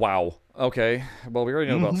 Wow. Okay. Well, we already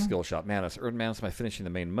know about the skill shot. Manus. Earn Manus by finishing the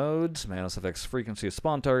main modes. Manus affects frequency of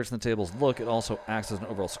spawn targets in the table's look. It also acts as an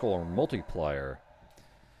overall score multiplier.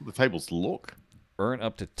 The tables look. Earn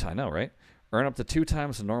up to... I know, right? Earn up to 2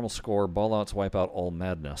 times the normal score. Ball-outs wipe out all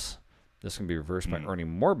madness. This can be reversed by earning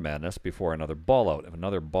more madness before another ball-out. If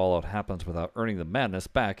another ball-out happens without earning the madness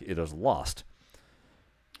back, it is lost.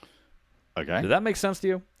 Okay. Did that make sense to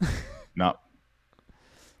you? No.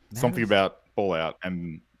 Something about ball out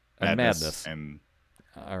and madness.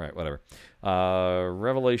 All right, whatever.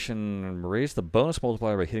 Revelation. Raise the bonus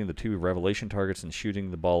multiplier by hitting the 2 revelation targets and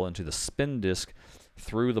shooting the ball into the spin disc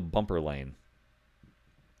through the bumper lane.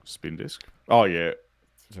 Spin disc? Oh, yeah.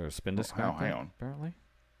 Is there a spin disc? Oh, hang on. Apparently.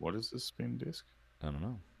 What is this spin disc? I don't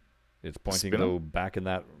know. It's pointing Spinner? though back in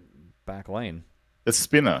that back lane. The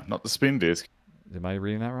spinner, not the spin disc. Am I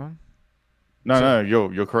reading that wrong? No,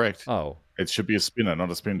 you're correct. Oh. It should be a spinner, not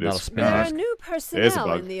a spin Not a disc. spinner. There Alright. are new There's a personnel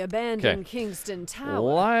bug. in the abandoned Okay. Kingston Tower.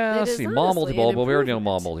 Let's It see. is Mall honestly multi-ball, an but we already know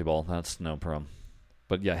mall improvement. multi-ball. That's no problem.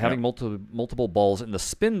 But yeah, having multiple balls in the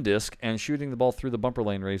spin disc and shooting the ball through the bumper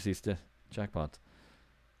lane raise these jackpots.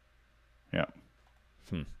 Yeah.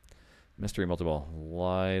 Mystery multi-ball.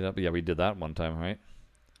 Light up. Yeah, we did that one time, right?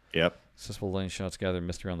 Yep. Successful lane shots gather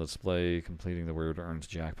mystery on the display. Completing the word earns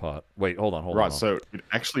jackpot. Wait, hold on. Right, so it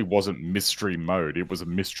actually wasn't mystery mode. It was a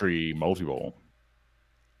mystery multi-ball.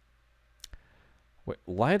 Wait,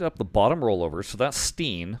 light up the bottom rollover, so that's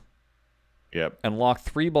Steen, Yep. and lock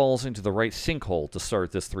 3 balls into the right sinkhole to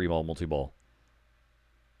start this 3-ball multi-ball.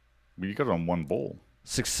 Well, you got it on 1 ball.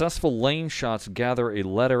 Successful lane shots gather a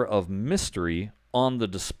letter of mystery on the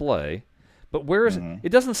display. But where is it? It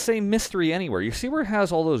doesn't say mystery anywhere. You see where it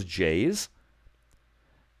has all those J's?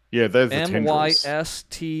 Yeah, there's the tendrils.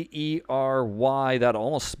 MYSTERY. That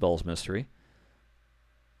almost spells mystery.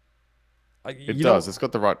 It does. It's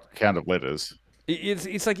got the right count of letters.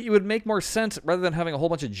 It's like it would make more sense rather than having a whole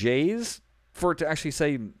bunch of J's for it to actually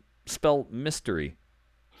spell mystery.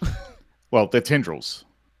 Well, they're tendrils.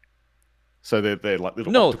 So they're like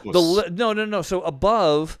little No, octopus. no. So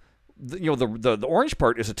above, the orange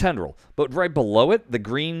part is a tendril, but right below it, the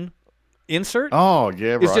green insert Oh,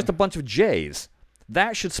 yeah, right. is just a bunch of J's.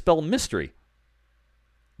 That should spell mystery.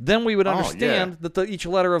 Then we would understand that each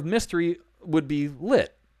letter of mystery would be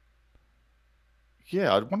lit.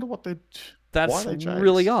 Yeah, I wonder what they... That's why they J's?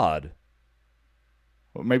 really odd.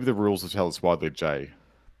 Well, maybe the rules will tell us why they're J.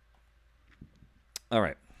 All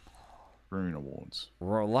right. Rune awards.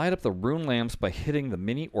 Light up the rune lamps by hitting the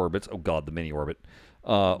mini orbits. Oh, God, the mini orbit.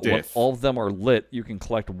 When Death. all of them are lit, you can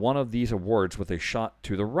collect one of these awards with a shot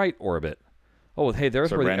to the right orbit. Oh, hey, there's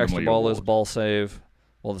So where the extra randomly ball is. award. Ball save.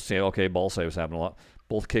 Well, let's see. Okay, ball saves happen a lot.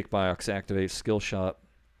 Both kickbox activate, skill shot.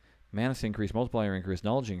 Manus increase, multiplier increase,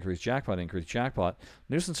 knowledge increase, jackpot,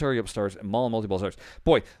 nuisance hurry up starts, and mall and multi-ball starts.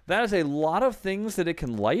 Boy, that is a lot of things that it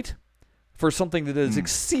can light for something that is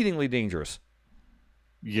exceedingly dangerous.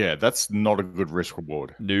 Yeah, that's not a good risk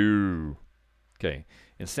reward. No. Okay.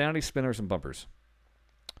 Insanity, spinners, and bumpers.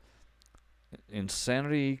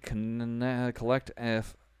 Insanity can collect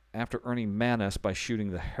after earning Manus by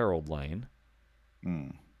shooting the Herald lane.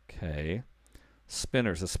 Okay.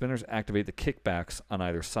 Spinners. The spinners activate the kickbacks on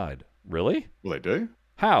either side. Really? Well, they do.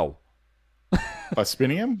 How? By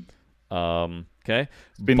spinning them? Okay.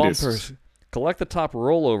 Spin Bumpers. discs. Collect the top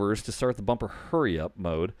rollovers to start the bumper hurry-up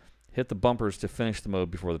mode. Hit the bumpers to finish the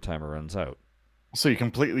mode before the timer runs out. So you're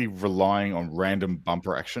completely relying on random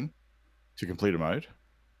bumper action to complete a mode?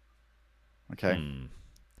 Okay.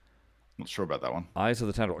 Not sure about that one. Eyes of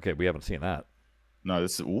the Tendril. Okay, we haven't seen that. No,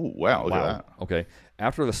 this is... Ooh, wow, look at that. Okay.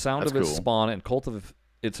 After the sound That's of its cool. spawn and cult of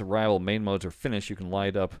its arrival main modes are finished, you can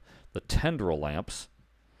light up the tendril lamps.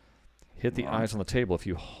 Hit the eyes on the table. If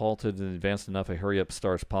you halted and advanced enough, a hurry-up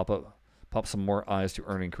starts pop some more eyes to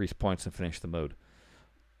earn increased points and finish the mode.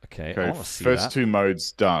 Okay, I Okay, want to see first that. 2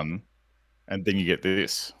 modes done, and then you get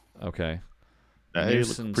this. Okay. They look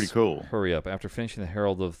Nuisance pretty cool. Hurry up. After finishing the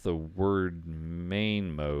Herald of the Word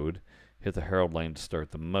main mode, hit the Herald lane to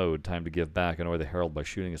start the mode. Time to give back. Annoy the Herald by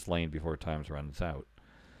shooting its lane before time runs out.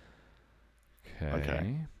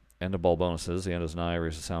 Okay. End of ball bonuses. The end is nigh.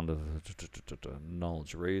 Raise the sound of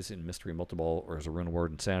knowledge. Raise in mystery multi-ball or as a rune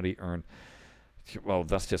award. Insanity. Earn. Well,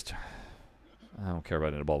 that's just... I don't care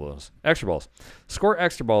about end of ball bonus. Extra balls. Score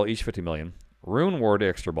extra ball each 50 million. Rune ward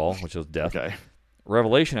extra ball, which is death. Okay.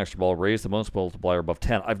 Revelation extra ball. Raise the bonus multiplier above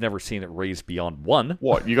 10. I've never seen it raised beyond 1.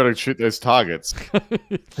 What? You got to shoot those targets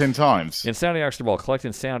 10 times. Insanity extra ball. Collect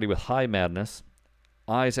insanity with high madness.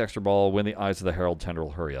 Eyes extra ball. Win the eyes of the herald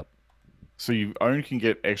tendril. Hurry up. So you only can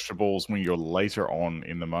get extra balls when you're later on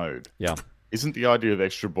in the mode. Yeah. Isn't the idea of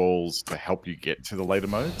extra balls to help you get to the later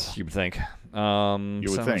modes? You would think.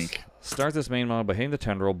 You would think. Start this main mode by hitting the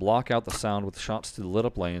tendril. Block out the sound with shots to the lit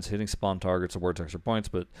up lanes. Hitting spawn targets awards extra points,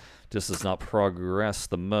 but this does not progress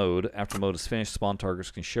the mode. After the mode is finished, spawn targets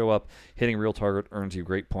can show up. Hitting real target earns you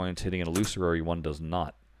great points. Hitting an illusory one does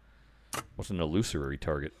not. What's an illusory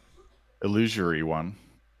target? Illusory one.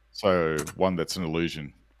 So one that's an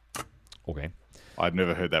illusion. Okay. I've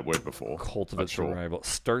never heard that word before. Cultivate Sure. survival.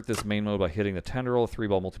 Start this main mode by hitting the tendril.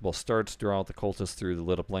 3-ball multi-ball starts. Draw out the cultists through the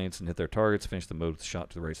lit up lanes and hit their targets. Finish the mode with a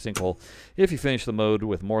shot to the right sinkhole. If you finish the mode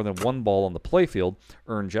with more than 1 ball on the playfield,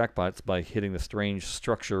 earn jackpots by hitting the strange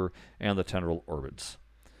structure and the tendril orbits.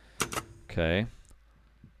 Okay.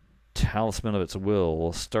 Talisman of its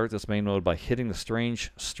will. Start this main mode by hitting the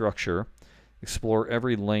strange structure. Explore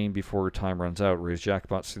every lane before your time runs out. Raise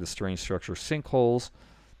jackpots through the strange structure sinkholes.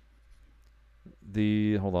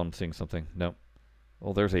 Hold on, I'm seeing something. No.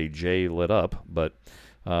 Well, there's a J lit up, but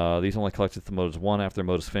these only collect if the mode is 1. After the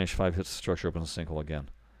mode is finished, 5 hits the structure, opens the sinkhole again.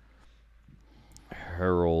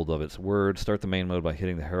 Herald of its word. Start the main mode by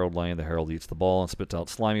hitting the herald lane. The herald eats the ball and spits out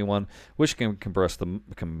slimy one, which can progress the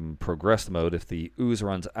mode. If the ooze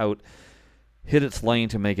runs out, hit its lane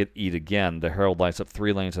to make it eat again. The herald lights up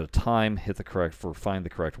 3 lanes at a time. Find the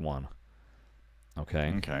correct one.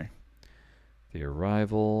 Okay. Okay. The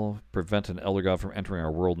arrival. Prevent an elder god from entering our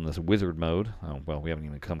world in this wizard mode. Oh, well, we haven't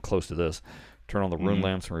even come close to this. Turn on the rune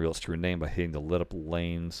lamps and reveal its true name by hitting the lit up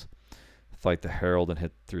lanes. Fight the herald and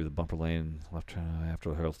hit through the bumper lane left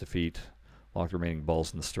after the herald's defeat. Lock the remaining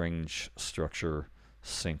balls in the strange structure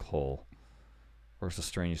sinkhole. Where's the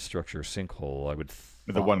strange structure sinkhole? I would.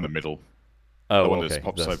 The one in the middle. Oh, the one okay. that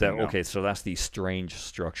pops open now. Okay, so that's the strange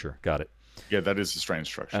structure. Got it. Yeah, that is a strange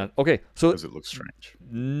structure. Okay, so because it looks strange.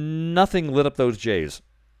 Nothing lit up those J's.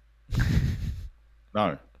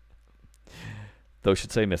 No. Those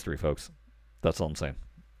should say mystery, folks. That's all I'm saying.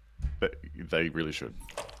 But they really should.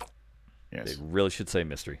 Yes. They really should say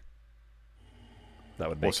mystery. That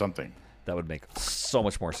would make or something. That would make so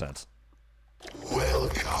much more sense.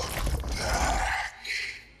 Welcome back.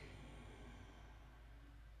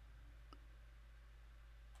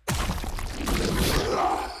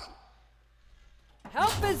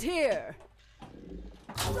 Help is here!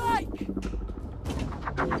 Strike!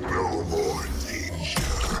 No more danger.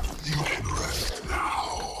 You can rest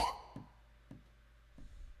now.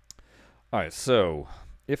 Alright, so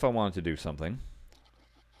if I wanted to do something,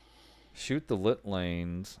 shoot the lit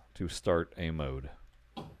lanes to start a mode.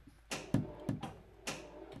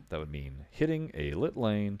 That would mean hitting a lit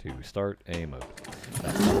lane to start a mode.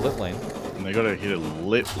 That's a lit lane. And they gotta hit a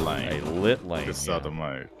lit lane. A lit lane. To start the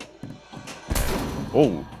mode.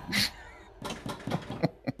 Oh.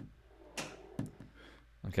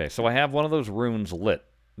 Okay, so I have one of those runes lit.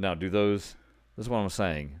 Now, do those... This is what I'm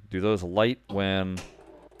saying. Do those light when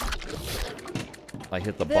I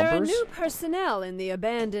hit the There bumpers? are new personnel in the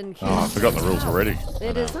abandoned camp. Oh, I forgot the rules already.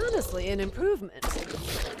 It is honestly an improvement.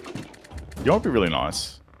 You know what would be really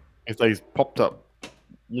nice? If they popped up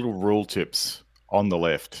little rule tips on the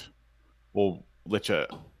left, or let you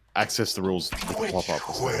access the rules with a pop-up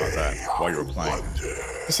or something like that while you're playing.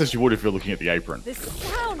 Just as you would if you're looking at the apron. This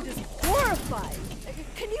sound is horrifying.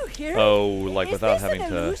 Can you hear it? Oh, like Is without this having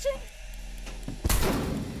an to illusion?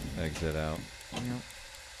 exit out.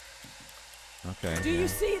 Okay. Do you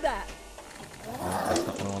see that? That's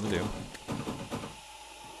not what I want to do.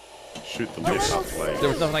 Shoot the lift up, please. There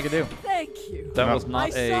was nothing I could do. Thank you. That No. was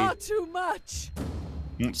not I saw too much.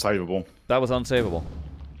 Savable. That was unsavable.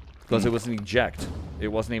 Because it was an eject. It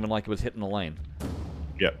wasn't even like it was hitting the lane.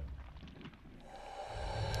 Yep.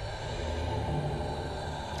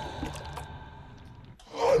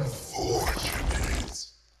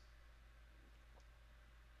 Unfortunate.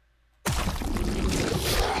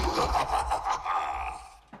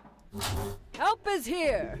 Help is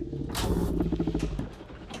here.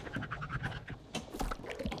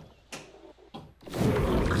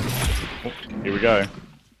 Oh, here we go.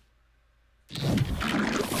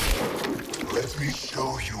 Let me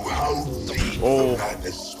show you how deep Oh. the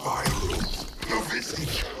madness spirals. The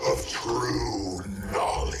visage of true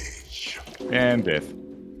knowledge. And death.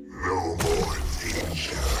 No more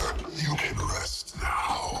danger.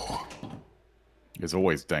 There's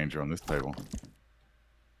always danger on this table.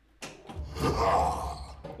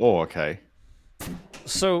 Oh, okay.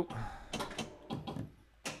 So...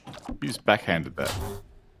 You just backhanded that.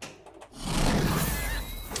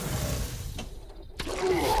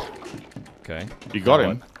 Okay. You got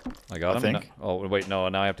him. I got him? think. No. Oh, wait, no,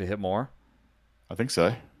 now I have to hit more? I think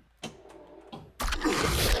so.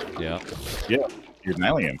 Yeah. Yeah, you're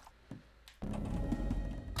nailing him.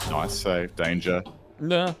 Nice save. Danger.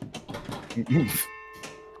 No.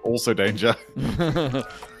 Also danger.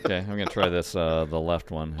 Okay, I'm gonna try this, the left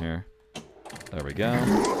one here. There we go.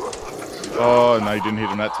 Oh, no, you didn't hit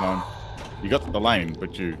him that time. You got the lane,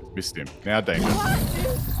 but you missed him. Now danger.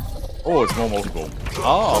 Oh, it's more multiple.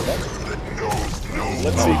 Oh,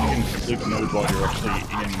 let's see if you can complete the node while you're actually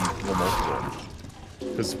in more multiple.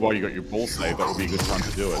 Because while you got your ball save, that would be a good time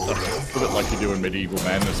to do it. A bit like you do in Medieval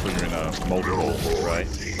Madness when you're in a multiple, right?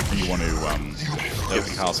 And you want to get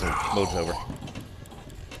the castle. Mode's over.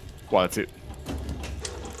 Well, that's it.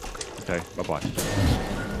 Okay, bye-bye.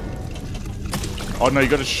 Oh, no, you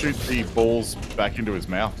got to shoot the balls back into his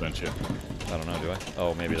mouth, don't you? I don't know, do I?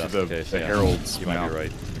 Oh, maybe Into that's the- the case. the Yeah. herald's You might mouth. be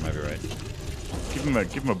right. You might be right.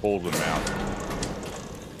 Give him a ball to the mouth.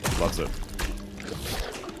 He loves it.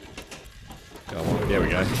 Got one. There we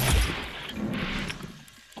go.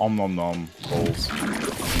 Om nom nom balls.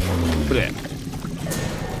 Blech.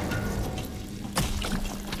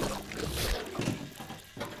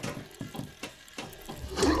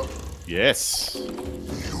 Yes. You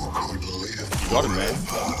got him there.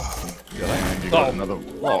 And you got another.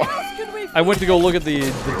 Oh, Can we I went to go look at the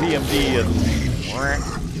DMD and... DMV. Alright.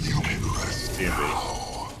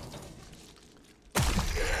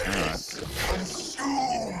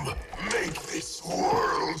 Consume! Make this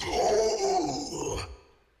world whole!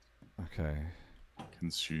 Okay.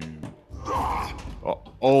 Consume.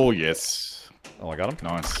 Oh yes. Oh, I got him?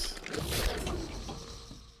 Nice.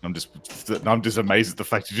 I'm just amazed at the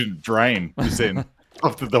fact you didn't drain this in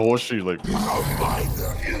after the horseshoe loop.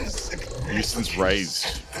 Nuisance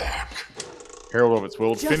raised. Herald of its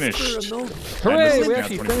world just finished. for a moment? Hooray! this is We now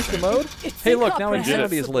actually 20%. finished the mode? It's Hey, look, now incomprehensible.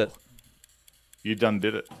 Insanity is lit. You done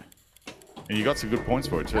did it. And you got some good points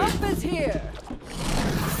for it too. Help is here.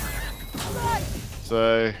 Right.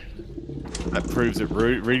 So that proves that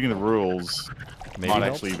reading the rules Maybe might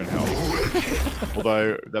helps. actually even help.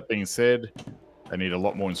 Although, that being said, they need a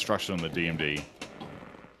lot more instruction on the DMD to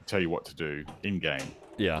tell you what to do in-game.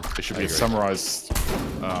 Yeah. There should I be a agree.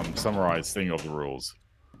 summarized thing of the rules.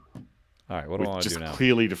 Alright, what do I With want to just do now?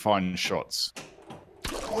 clearly defined shots.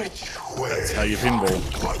 Which way? That's how you pinball.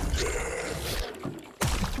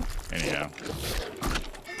 Anyhow.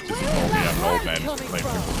 Just involve me, I'm an old man who's playing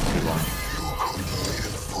pinball for too long.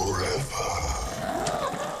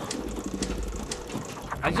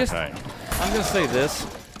 I just... Okay. I'm gonna say this.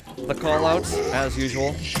 The callouts, as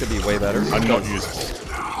usual, could be way better. I'm not useful.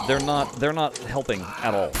 They're not helping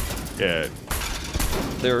at all. Yeah,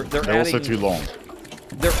 They're they're adding also too long.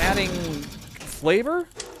 they're adding flavor,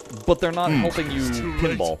 but they're not helping you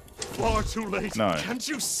pinball. Far too late. No. Can't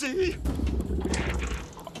you see?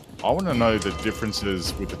 I want to know the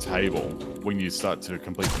differences with the table when you start to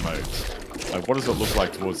complete the modes. Like, what does it look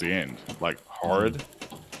like towards the end? Like, horrid?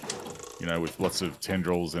 You know, with lots of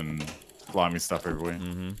tendrils and slimy stuff everywhere.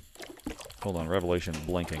 Hold on, Revelation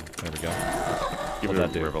blinking. There we go. Give What'd it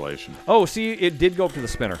that do? a revelation. Oh, see, it did go up to the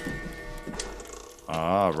spinner.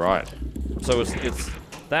 Ah, right. So it's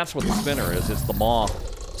that's what the spinner is. It's the maw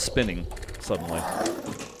spinning suddenly.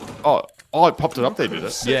 Oh, it popped it up there, did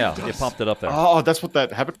it? Yeah, it popped it up there. Oh, that's what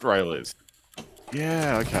that habit rail is.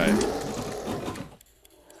 Yeah, okay.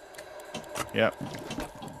 Yep.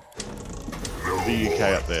 The UK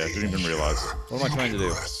up there. Didn't even realise. What am I trying to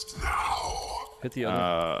do? Hit the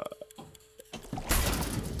other.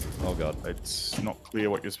 Oh god. It's not clear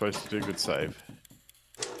what you're supposed to do. Good save.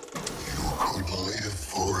 Could live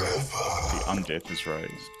forever. The undeath is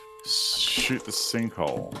raised. Shoot the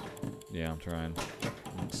sinkhole. Yeah, I'm trying.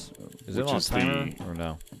 Is Which it on a is timer the- or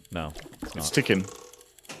no? No, it's It's not. ticking.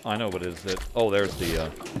 I know, but is it? Oh, there's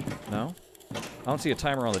the. No, I don't see a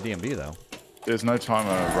timer on the DMB though. There's no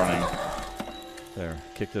timer running. There,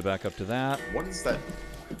 kicked it back up to that. What is that?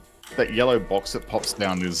 That yellow box that pops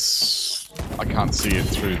down is... I can't see it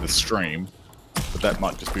through the stream, but that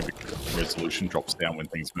might just be the resolution drops down when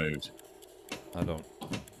things move. I don't.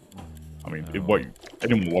 I mean,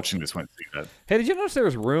 anyone watching this won't see that. Hey, did you notice there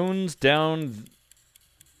was runes down?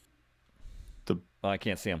 The I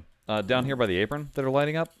can't see them. Down here by the apron that are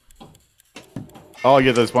lighting up. Oh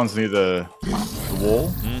yeah, those ones near the wall.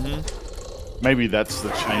 Mm-hmm. Maybe that's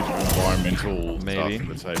the change of environmental Maybe. stuff in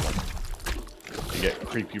the table. You get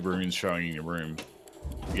creepy runes showing in your room.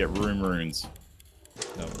 You get room runes.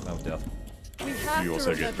 No, no death. We have You to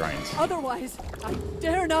also get remember. drains. Otherwise, I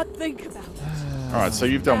dare not think about it. All right, so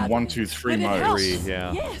you've done 1, 2, 3 But it modes. helps.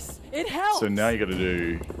 Yeah. Yes, it helps. So now you got to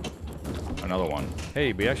do another one.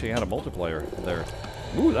 Hey, we actually had a multiplayer there.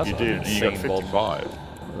 Ooh, that's You an did. You got insane bulb.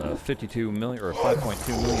 55. 52 million or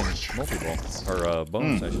 5.2 million multi-ball or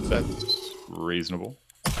bonus, I should say. That's reasonable.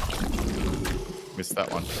 Missed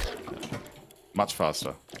that one. Much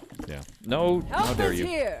faster. Yeah. No, how Help dare is you?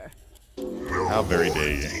 here. How very dare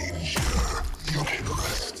you? You can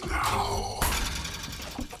rest now.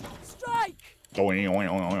 Strike. Oing, oing,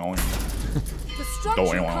 oing, oing. The structure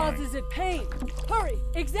Going on. causes it pain. Hurry,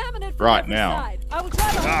 examine it from Right, every now. side. I will try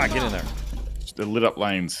to hold Ah, them get in off. there. Just the lit up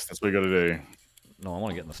lanes. That's what you got to do. No, I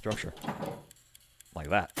want to get in the structure. Like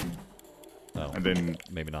that. No, And then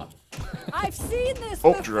maybe not. I've seen this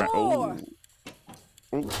oh, before. oh,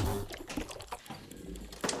 oh,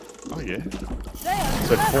 oh yeah. They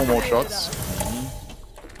So 4 more underestimated shots. us.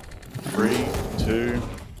 3, 2.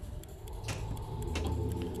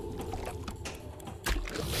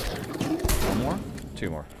 One more? 2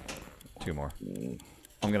 more. 2 more.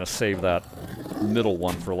 I'm going to save that middle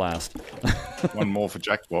one for last. One more for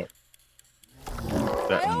jackpot.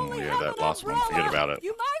 That, I only yeah, have that an last one. umbrella. Forget about it.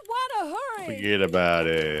 You might want to hurry. Forget about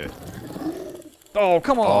it. Oh,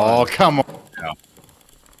 come on! Oh, come on. now.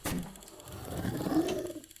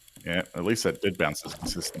 Yeah, at least that dead bounce is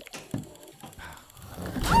consistent.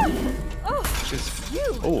 Oh,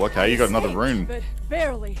 you. Oh, okay, you got another escaped, rune. but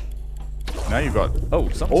barely. Now you've got. Oh,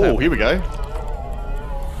 something's Oh, happening. here we go.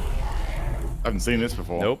 I haven't seen this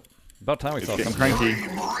before. Nope. About time we It's saw getting something. cranky.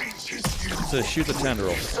 It says shoot the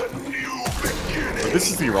tendril. But this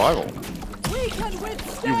is the arrival. We can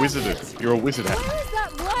withstand You wizarded. it. You're a wizard. Where is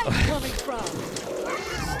that light coming from?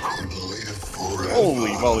 Live forever.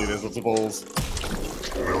 Holy moly, there's lots of balls.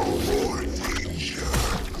 No more danger.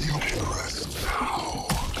 You can rest now.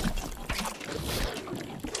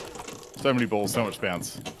 So many balls, so much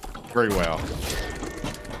bounce. Very wow.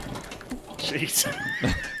 Jeez.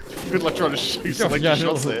 Good luck trying to shoot some Yeah,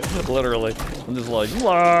 shots there. literally. I'm just like,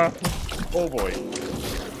 "Wah." Oh boy.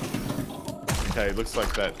 Okay, looks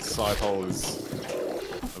like that side hole is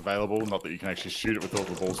available. Not that you can actually shoot it with all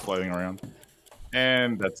the balls floating around.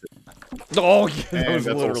 And that's it. Oh, yeah, that And was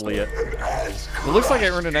that's literally also- it. It looks like I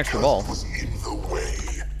earned an extra ball. Was in the way.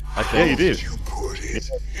 I Yeah, think. you did. You put it.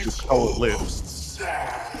 Just hold it lit. Most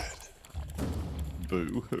sad.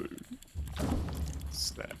 Boo hoo.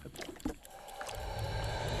 Sad.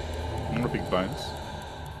 Not a big bonus.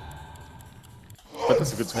 But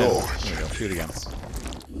that's a good score. There we go. Shoot again.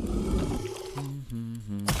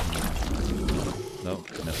 Nope,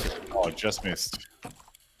 missed it. Oh, just missed.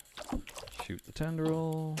 Shoot the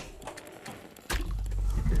tendril.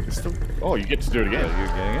 It's still... Oh, you get to do it Yeah, again. you're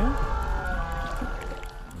getting it?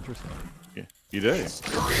 Interesting. Yeah, you do.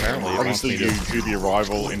 Apparently, it wants Obviously, me you to... do the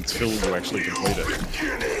arrival until you actually complete it.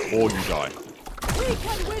 Or you die. We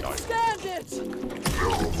can withstand it. No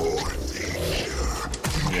more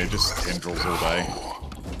danger. Yeah, just tendrils all day.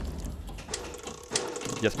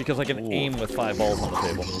 Yes, because I can aim with 5 balls on the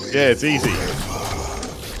table. Yeah, it's easy.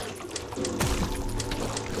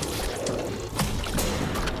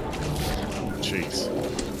 Jeez.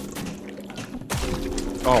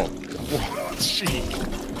 Oh. Gee.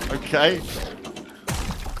 Okay.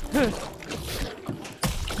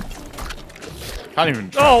 Can't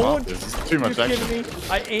even Oh, trap what? up. There's too much You're action. kidding me?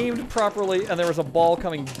 I aimed properly, and there was a ball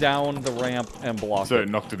coming down the ramp and blocked So it. it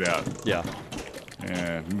knocked it out. Yeah.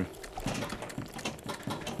 Yeah.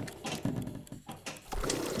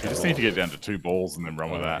 You just need to get down to 2 balls and then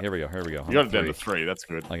run with that. Here we go, here we go. You got it down to 3. That's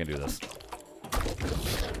good. I can do this.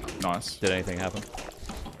 Nice. Did anything happen?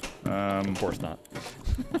 Of course not.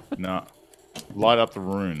 Nah. Light up the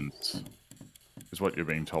runes is what you're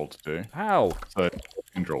being told to do. How? So,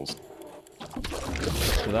 tendrils.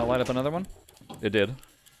 Did that light up another one? It did.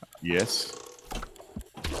 Yes.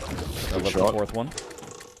 That lit up the shot. 4th one.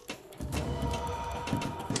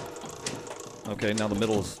 Okay, now the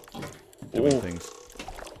middle's doing things.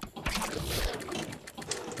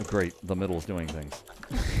 Oh, great, the middle's doing things.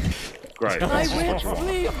 Great. My wits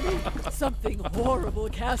leave me. Something horrible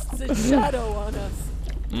casts its shadow on us.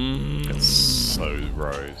 It's so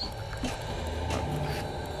gross.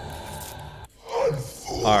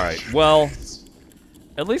 Alright, well,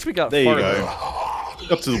 at least we got There you farther.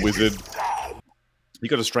 go. Up to the wizard. You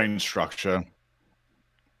got a strange structure.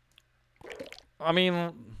 I mean...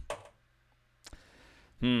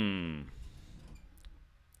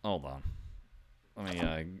 Hold on.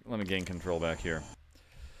 Let me gain control back here.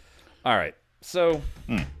 Alright, so...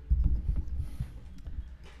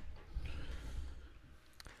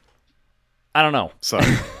 I don't know. So,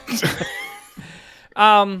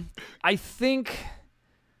 I think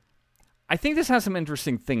this has some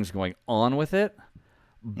interesting things going on with it,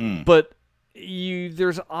 but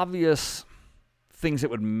there's obvious things that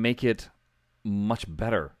would make it much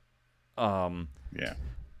better. Yeah.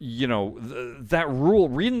 You know, that rule,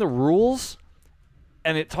 reading the rules,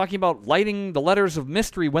 and it talking about lighting the letters of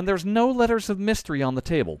mystery when there's no letters of mystery on the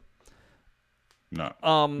table.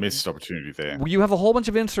 No. Missed opportunity there. You have a whole bunch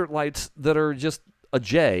of insert lights that are just a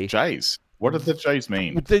J. J's. What do the J's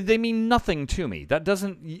mean? They mean nothing to me. That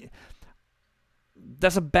doesn't...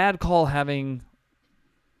 That's a bad call having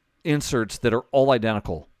inserts that are all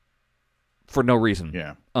identical for no reason.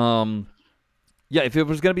 Yeah. Yeah, if it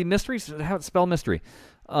was going to be mystery, have it spell mystery.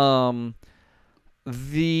 The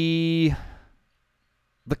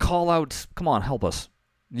call-outs, come on, help us.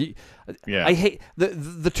 Yeah. I hate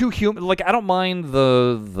the two human. Like, I don't mind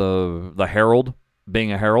the herald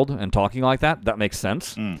being a herald and talking like that. That makes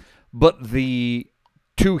sense. But the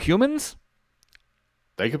two humans,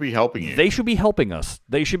 they could be helping you. They should be helping us.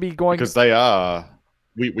 They should be going because they are.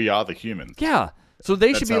 We are the humans. Yeah. So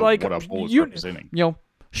they should be like, what our ball is representing. You know,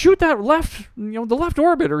 shoot that left. You know, the left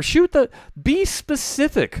orbit, or shoot the. Be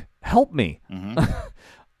specific. Help me.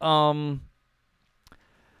 And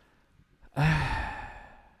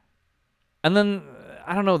then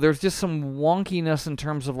I don't know. There's just some wonkiness in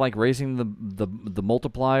terms of like raising the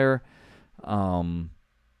multiplier.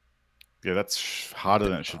 Yeah, that's harder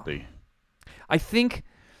than it should be. I think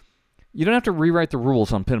you don't have to rewrite the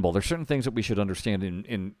rules on pinball. There's certain things that we should understand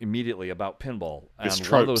in immediately about pinball. There's and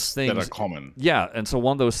tropes one of those things, that are common. Yeah, and so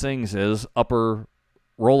one of those things is upper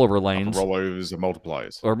rollover lanes. Upper rollovers and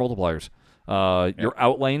multipliers. Or multipliers. Your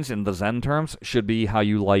out lanes in the Zen terms should be how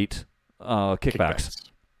you light kickbacks.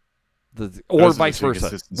 Or vice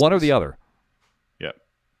versa. One or the other. Yep.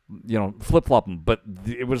 You know, flip-flop them. But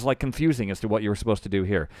it was like confusing as to what you were supposed to do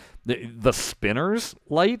here. The spinners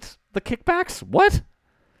light the kickbacks? What?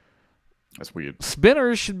 That's weird.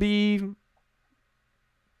 Spinners should be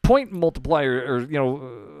point multiplier or, you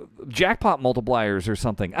know, jackpot multipliers or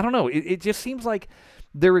something. I don't know. It just seems like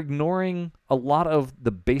they're ignoring a lot of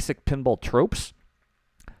the basic pinball tropes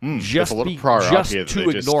just a lot of prior here to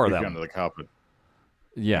ignore them. Under the carpet.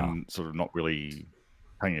 Yeah. And sort of not really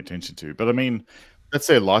paying attention to. But I mean, that's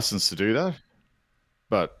their license to do that.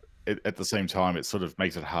 But at the same time, it sort of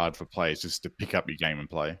makes it hard for players just to pick up your game and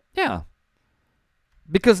play. Yeah.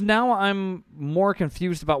 Because now I'm more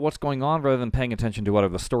confused about what's going on rather than paying attention to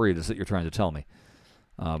whatever the story it is that you're trying to tell me.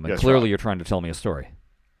 And clearly you're trying to tell me a story.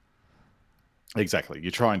 Exactly.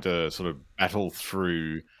 You're trying to sort of battle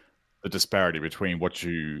through the disparity between what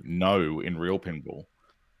you know in real pinball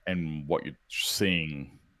and what you're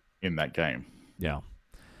seeing in that game. Yeah.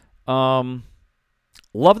 Love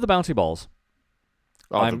the bouncy balls.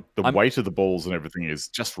 Oh, the weight of the balls and everything is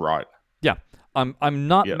just right. Yeah. I'm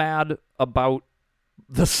not mad about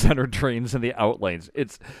the center drains and the out lanes.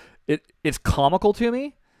 It's comical to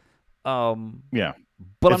me. Yeah.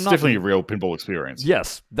 But it's definitely a real pinball experience.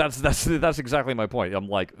 Yes, that's exactly my point. I'm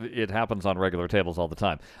like, it happens on regular tables all the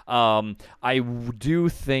time. I do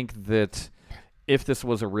think that if this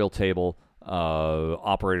was a real table,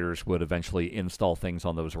 operators would eventually install things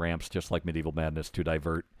on those ramps, just like Medieval Madness, to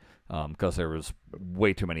divert, because there was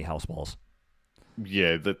way too many house balls.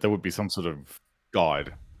 Yeah, there would be some sort of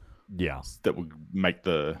guide. Yeah, that would make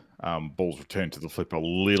the balls return to the flipper a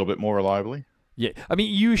little bit more reliably. Yeah, I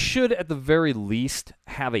mean, you should at the very least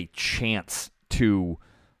have a chance to,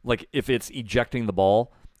 like, if it's ejecting the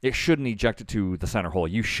ball, it shouldn't eject it to the center hole.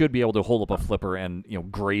 You should be able to hold up a flipper and, you know,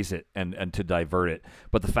 graze it and to divert it.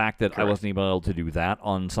 But the fact that I wasn't even able to do that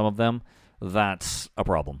on some of them, that's a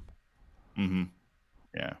problem. Mm-hmm.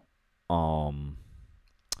 Yeah.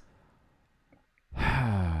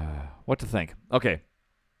 What to think? Okay.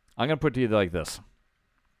 I'm going to put it to you like this.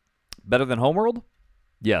 Better than Homeworld?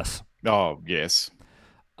 Yes. Oh, yes.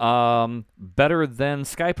 Better than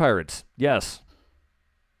Sky Pirates? Yes.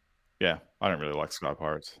 Yeah, I don't really like Sky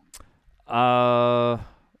Pirates.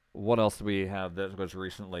 What else do we have that was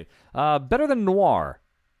recently? Better than Noir?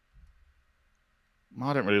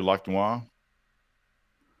 I don't really like Noir.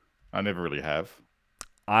 I never really have.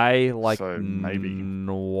 I like maybe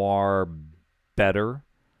Noir better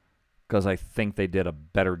because I think they did a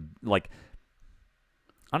better, like,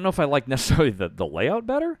 I don't know if I like necessarily the layout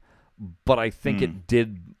better, but I think it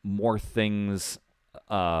did more things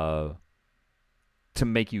to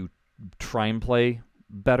make you try and play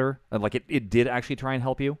better. Like, it did actually try and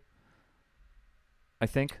help you, I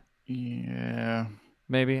think. Yeah.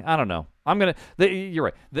 Maybe. I don't know. You're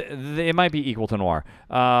right. It might be equal to Noir.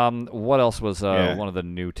 What else was one of the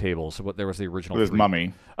new tables? There was the original. There's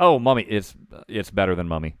Mummy. Oh, Mummy. It's better than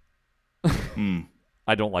Mummy.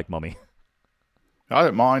 I don't like Mummy. I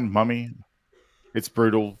don't mind Mummy. It's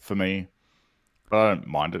brutal for me, but I don't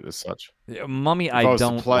mind it as such. Yeah, Mummy, If I was to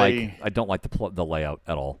don't play- like. I don't like the layout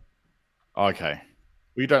at all. Okay.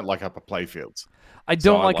 We don't like upper playfields. I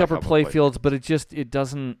So don't I like like upper upper play play fields, but it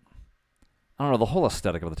doesn't. I don't know, the whole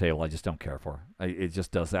aesthetic of the table. I just don't care for. It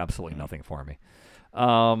just does absolutely nothing for me.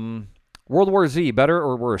 World War Z, better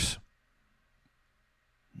or worse?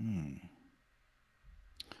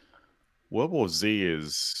 World War Z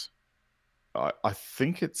is, I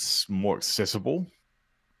think it's more accessible.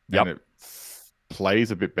 Yep. And it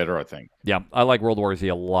plays a bit better, I think. Yeah, I like World War Z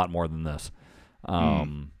a lot more than this.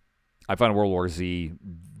 I find World War Z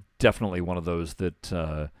definitely one of those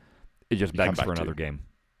that it just You come begs back for to. another game.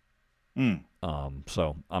 Mm.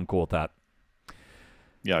 So I'm cool with that.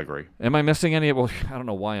 Yeah, I agree. Am I missing any? Well, I don't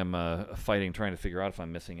know why I'm fighting, trying to figure out if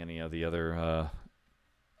I'm missing any of the other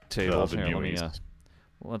tables. The Here, let me. newies.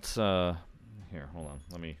 Let's. Here, hold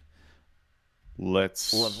on.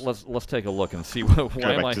 Let's Let's take a look and see why go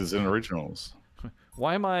am back to I Zen Originals.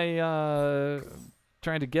 why am I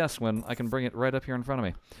trying to guess when I can bring it right up here in front of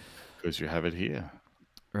me? Because you have it here.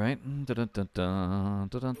 Right. Da-da-da-da,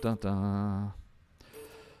 da-da-da-da.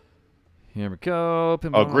 Here we go.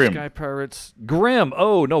 Pinball Grim. Sky Pirates. Grim.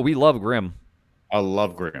 Oh no, we love Grim. I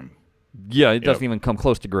love Grim. Yeah, it doesn't even come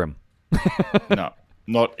close to Grim. No,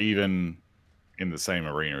 not even in the same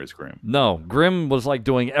arena as Grim. No, Grim was like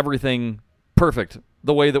doing everything perfect,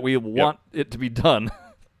 the way that we want it to be done.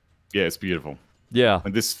 Yeah, it's beautiful. Yeah.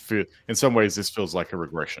 And in some ways, this feels like a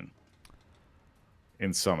regression.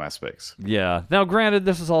 In some aspects. Yeah. Now, granted,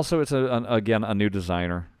 this is also again a new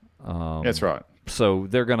designer. That's right. So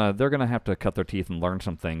they're gonna have to cut their teeth and learn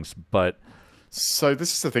some things. But So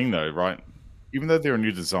this is the thing, though, right? Even though they're a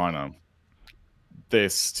new designer, they're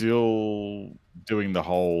still doing the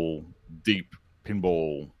whole deep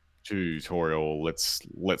pinball tutorial. Let's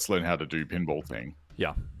learn how to do pinball thing.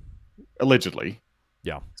 yeah, Allegedly.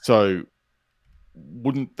 yeah, So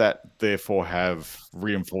wouldn't that therefore have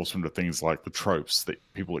reinforcement of things like the tropes that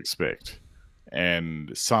people expect?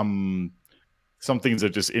 And some things are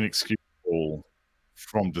just inexcusable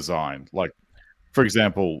from design. Like, for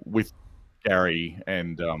example, with Gary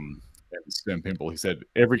and Stern Pinball, he said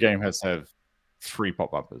every game has to have 3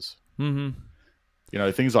 pop bumpers. mm-hmm. You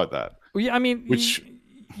know, things like that. Well, yeah. I mean, Which-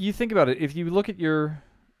 you think about it. If you look at your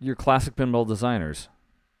classic pinball designers,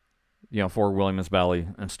 for Williams, Bally,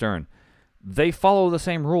 and Stern, they follow the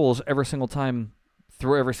same rules every single time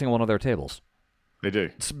through every single one of their tables. They do.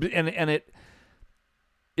 And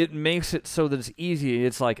it makes it so that it's easy.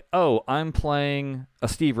 It's like, oh, I'm playing a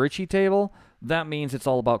Steve Ritchie table. That means it's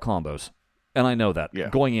all about combos. And I know that. Yeah.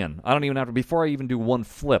 Going in. I don't even have to, before I even do one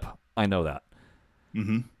flip, I know that.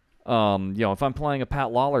 Mm-hmm. If I'm playing a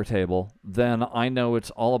Pat Lawler table, then I know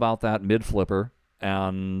it's all about that mid flipper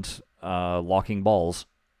and locking balls.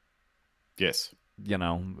 Yes.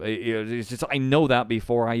 It's just, I know that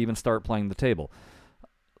before I even start playing the table.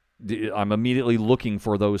 I'm immediately looking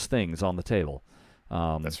for those things on the table.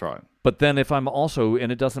 That's right. But then if I'm also,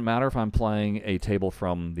 and it doesn't matter if I'm playing a table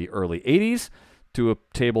from the early 80s to a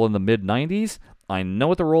table in the mid 90s, I know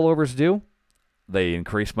what the rollovers do. They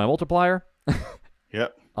increase my multiplier.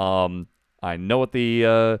 Yep. I know what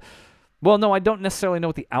the, well, no, I don't necessarily know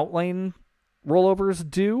what the outlane rollovers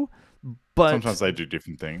do, but Sometimes they do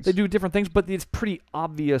different things. they do different things, but it's pretty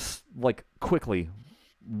obvious, like, quickly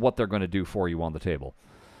what they're going to do for you on the table.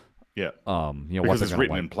 Yeah. What Because they're it's gonna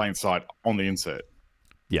written win. in plain sight on the insert.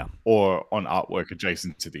 Yeah. Or on artwork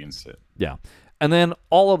adjacent to the insert. Yeah. And then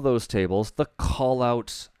all of those tables, the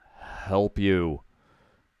callouts help you.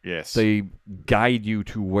 Yes. They guide you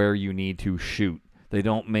to where you need to shoot. They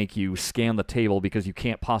don't make you scan the table because you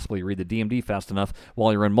can't possibly read the DMD fast enough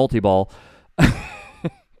while you're in multi-ball.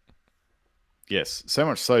 Yes. So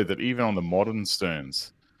much so that even on the modern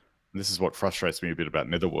Sterns, and this is what frustrates me a bit about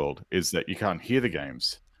Netherworld, is that you can't hear the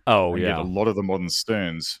games. Oh, And yeah. yet a lot of the modern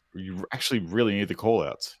Sterns, you actually really need the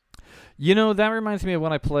callouts. That reminds me of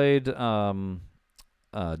when I played Dialed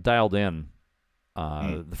In.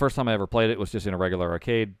 The first time I ever played it was just in a regular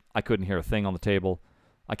arcade. I couldn't hear a thing on the table.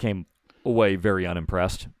 I came away very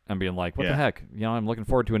unimpressed and being like, what the Yeah. heck? I'm looking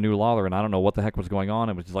forward to a new Lawler, and I don't know what the heck was going on.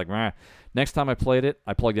 It was just like, meh. Next time I played it,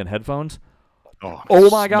 I plugged in headphones. Oh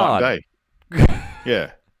my God. night and day.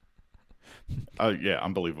 Yeah. Oh, yeah,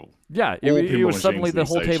 unbelievable. Yeah, All it pinball was suddenly machines the these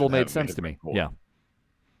whole days table should made have sense to me. headphone Yeah.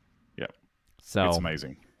 Yeah. So It's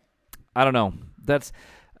amazing. I don't know. That's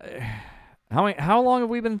how long have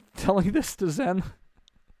we been telling this to Zen?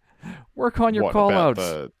 Work on your What call about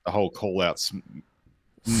outs. the whole callouts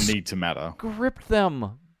need to matter? Grip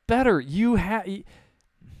them better.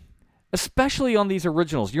 especially on these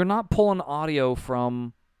originals. You're not pulling audio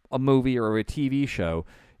from a movie or a TV show.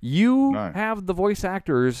 You have the voice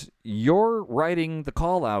actors. You're writing the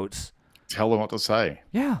call-outs. Tell them what to say.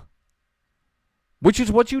 Yeah. Which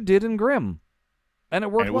is what you did in Grimm. And it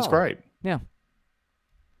worked And it was great. Yeah.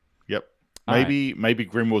 Yep. All Maybe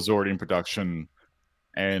Grimm was already in production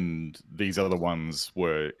and these other ones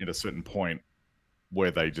were at a certain point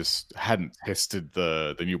where they just hadn't tested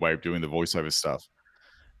the new way of doing the voiceover stuff.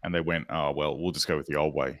 And they went, oh, well, we'll just go with the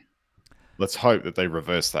old way. Let's hope that they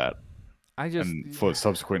reverse that. And for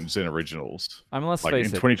subsequent Zen originals. I mean, let's like face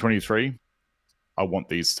in it. 2023, I want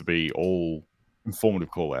these to be all informative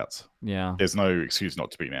call-outs. Yeah. There's no excuse not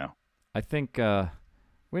to be now. I think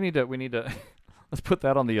we need to let's put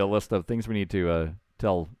that on the list of things we need to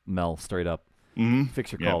tell Mel straight up.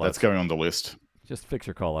 Fix your call-outs. Yeah, that's going on the list. Just fix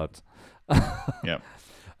your call-outs. Yeah.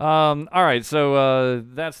 All right, so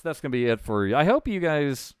that's gonna be it for you. I hope you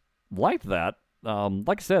guys liked that.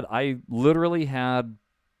 Like I said, I literally had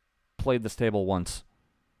played this table once.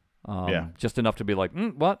 Just enough to be like,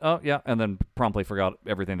 what? Oh, yeah, and then promptly forgot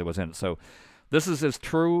everything that was in it. So this is as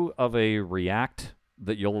true of a react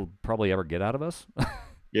that you'll probably ever get out of us.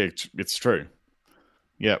 Yeah, it's true.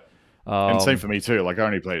 Yep. And same for me too. Like I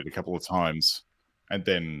only played it a couple of times and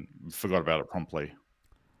then forgot about it promptly.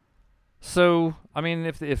 So, I mean,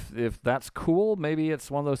 if that's cool, maybe it's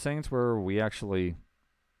one of those things where we actually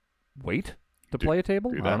wait to play a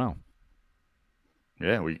table? I don't know.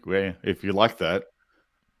 Yeah, we if you like that,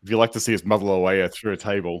 if you like to see us muddle away through a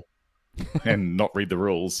table and not read the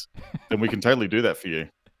rules, then we can totally do that for you.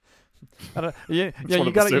 Yeah, it's one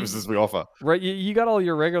of the services we offer. Right, you got all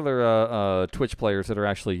your regular Twitch players that are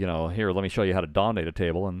actually, here, let me show you how to dominate a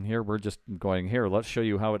table, and here we're just going, here, let's show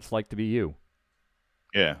you how it's like to be you.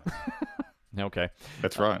 Yeah. Okay.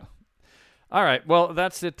 That's right. All right, well,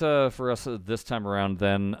 that's it for us this time around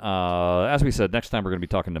then. As we said, next time we're going to be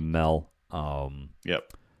talking to Mel.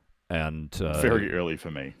 Yep. And very early for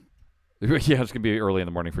me. Yeah, it's going to be early in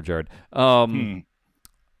the morning for Jared.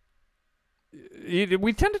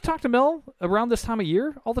 We tend to talk to Mel around this time of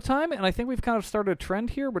year all the time, and I think we've kind of started a trend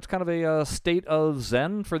here, which is kind of a state of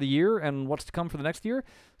Zen for the year and what's to come for the next year.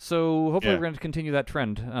 So hopefully we're going to continue that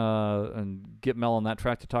trend and get Mel on that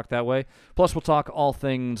track to talk that way. Plus, we'll talk all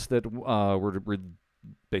things that we're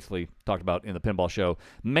basically talked about in the pinball show,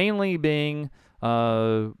 mainly being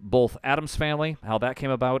both Addams Family, how that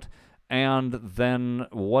came about, and then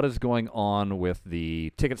what is going on with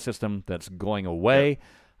the ticket system that's going away.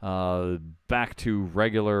 Back to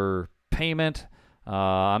regular payment.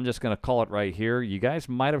 I'm just going to call it right here. You guys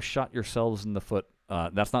might have shot yourselves in the foot.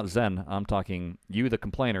 That's not Zen. I'm talking you, the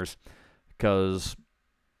complainers, because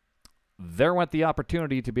there went the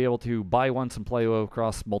opportunity to be able to buy once and play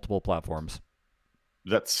across multiple platforms.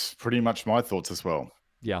 That's pretty much my thoughts as well.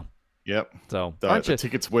 Yeah. Yep. So the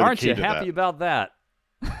tickets were the key to that. Aren't you happy about that?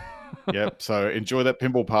 Yep. So enjoy that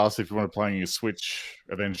pinball pass if you want to play on your Switch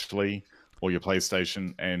eventually. Or your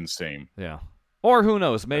PlayStation and Steam. Yeah. Or who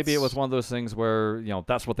knows? Maybe it was one of those things where,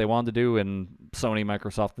 that's what they wanted to do, and Sony,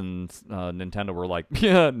 Microsoft, and Nintendo were like,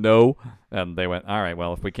 yeah, no. And they went, all right,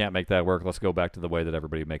 well, if we can't make that work, let's go back to the way that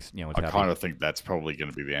everybody makes, it's I kind of think that's probably going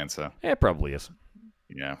to be the answer. It probably is.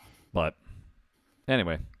 Yeah. But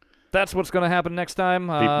anyway, that's what's going to happen next time.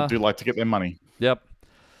 People do like to get their money. Yep.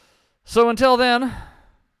 So until then,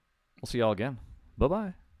 we'll see y'all again.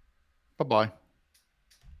 Bye-bye. Bye-bye.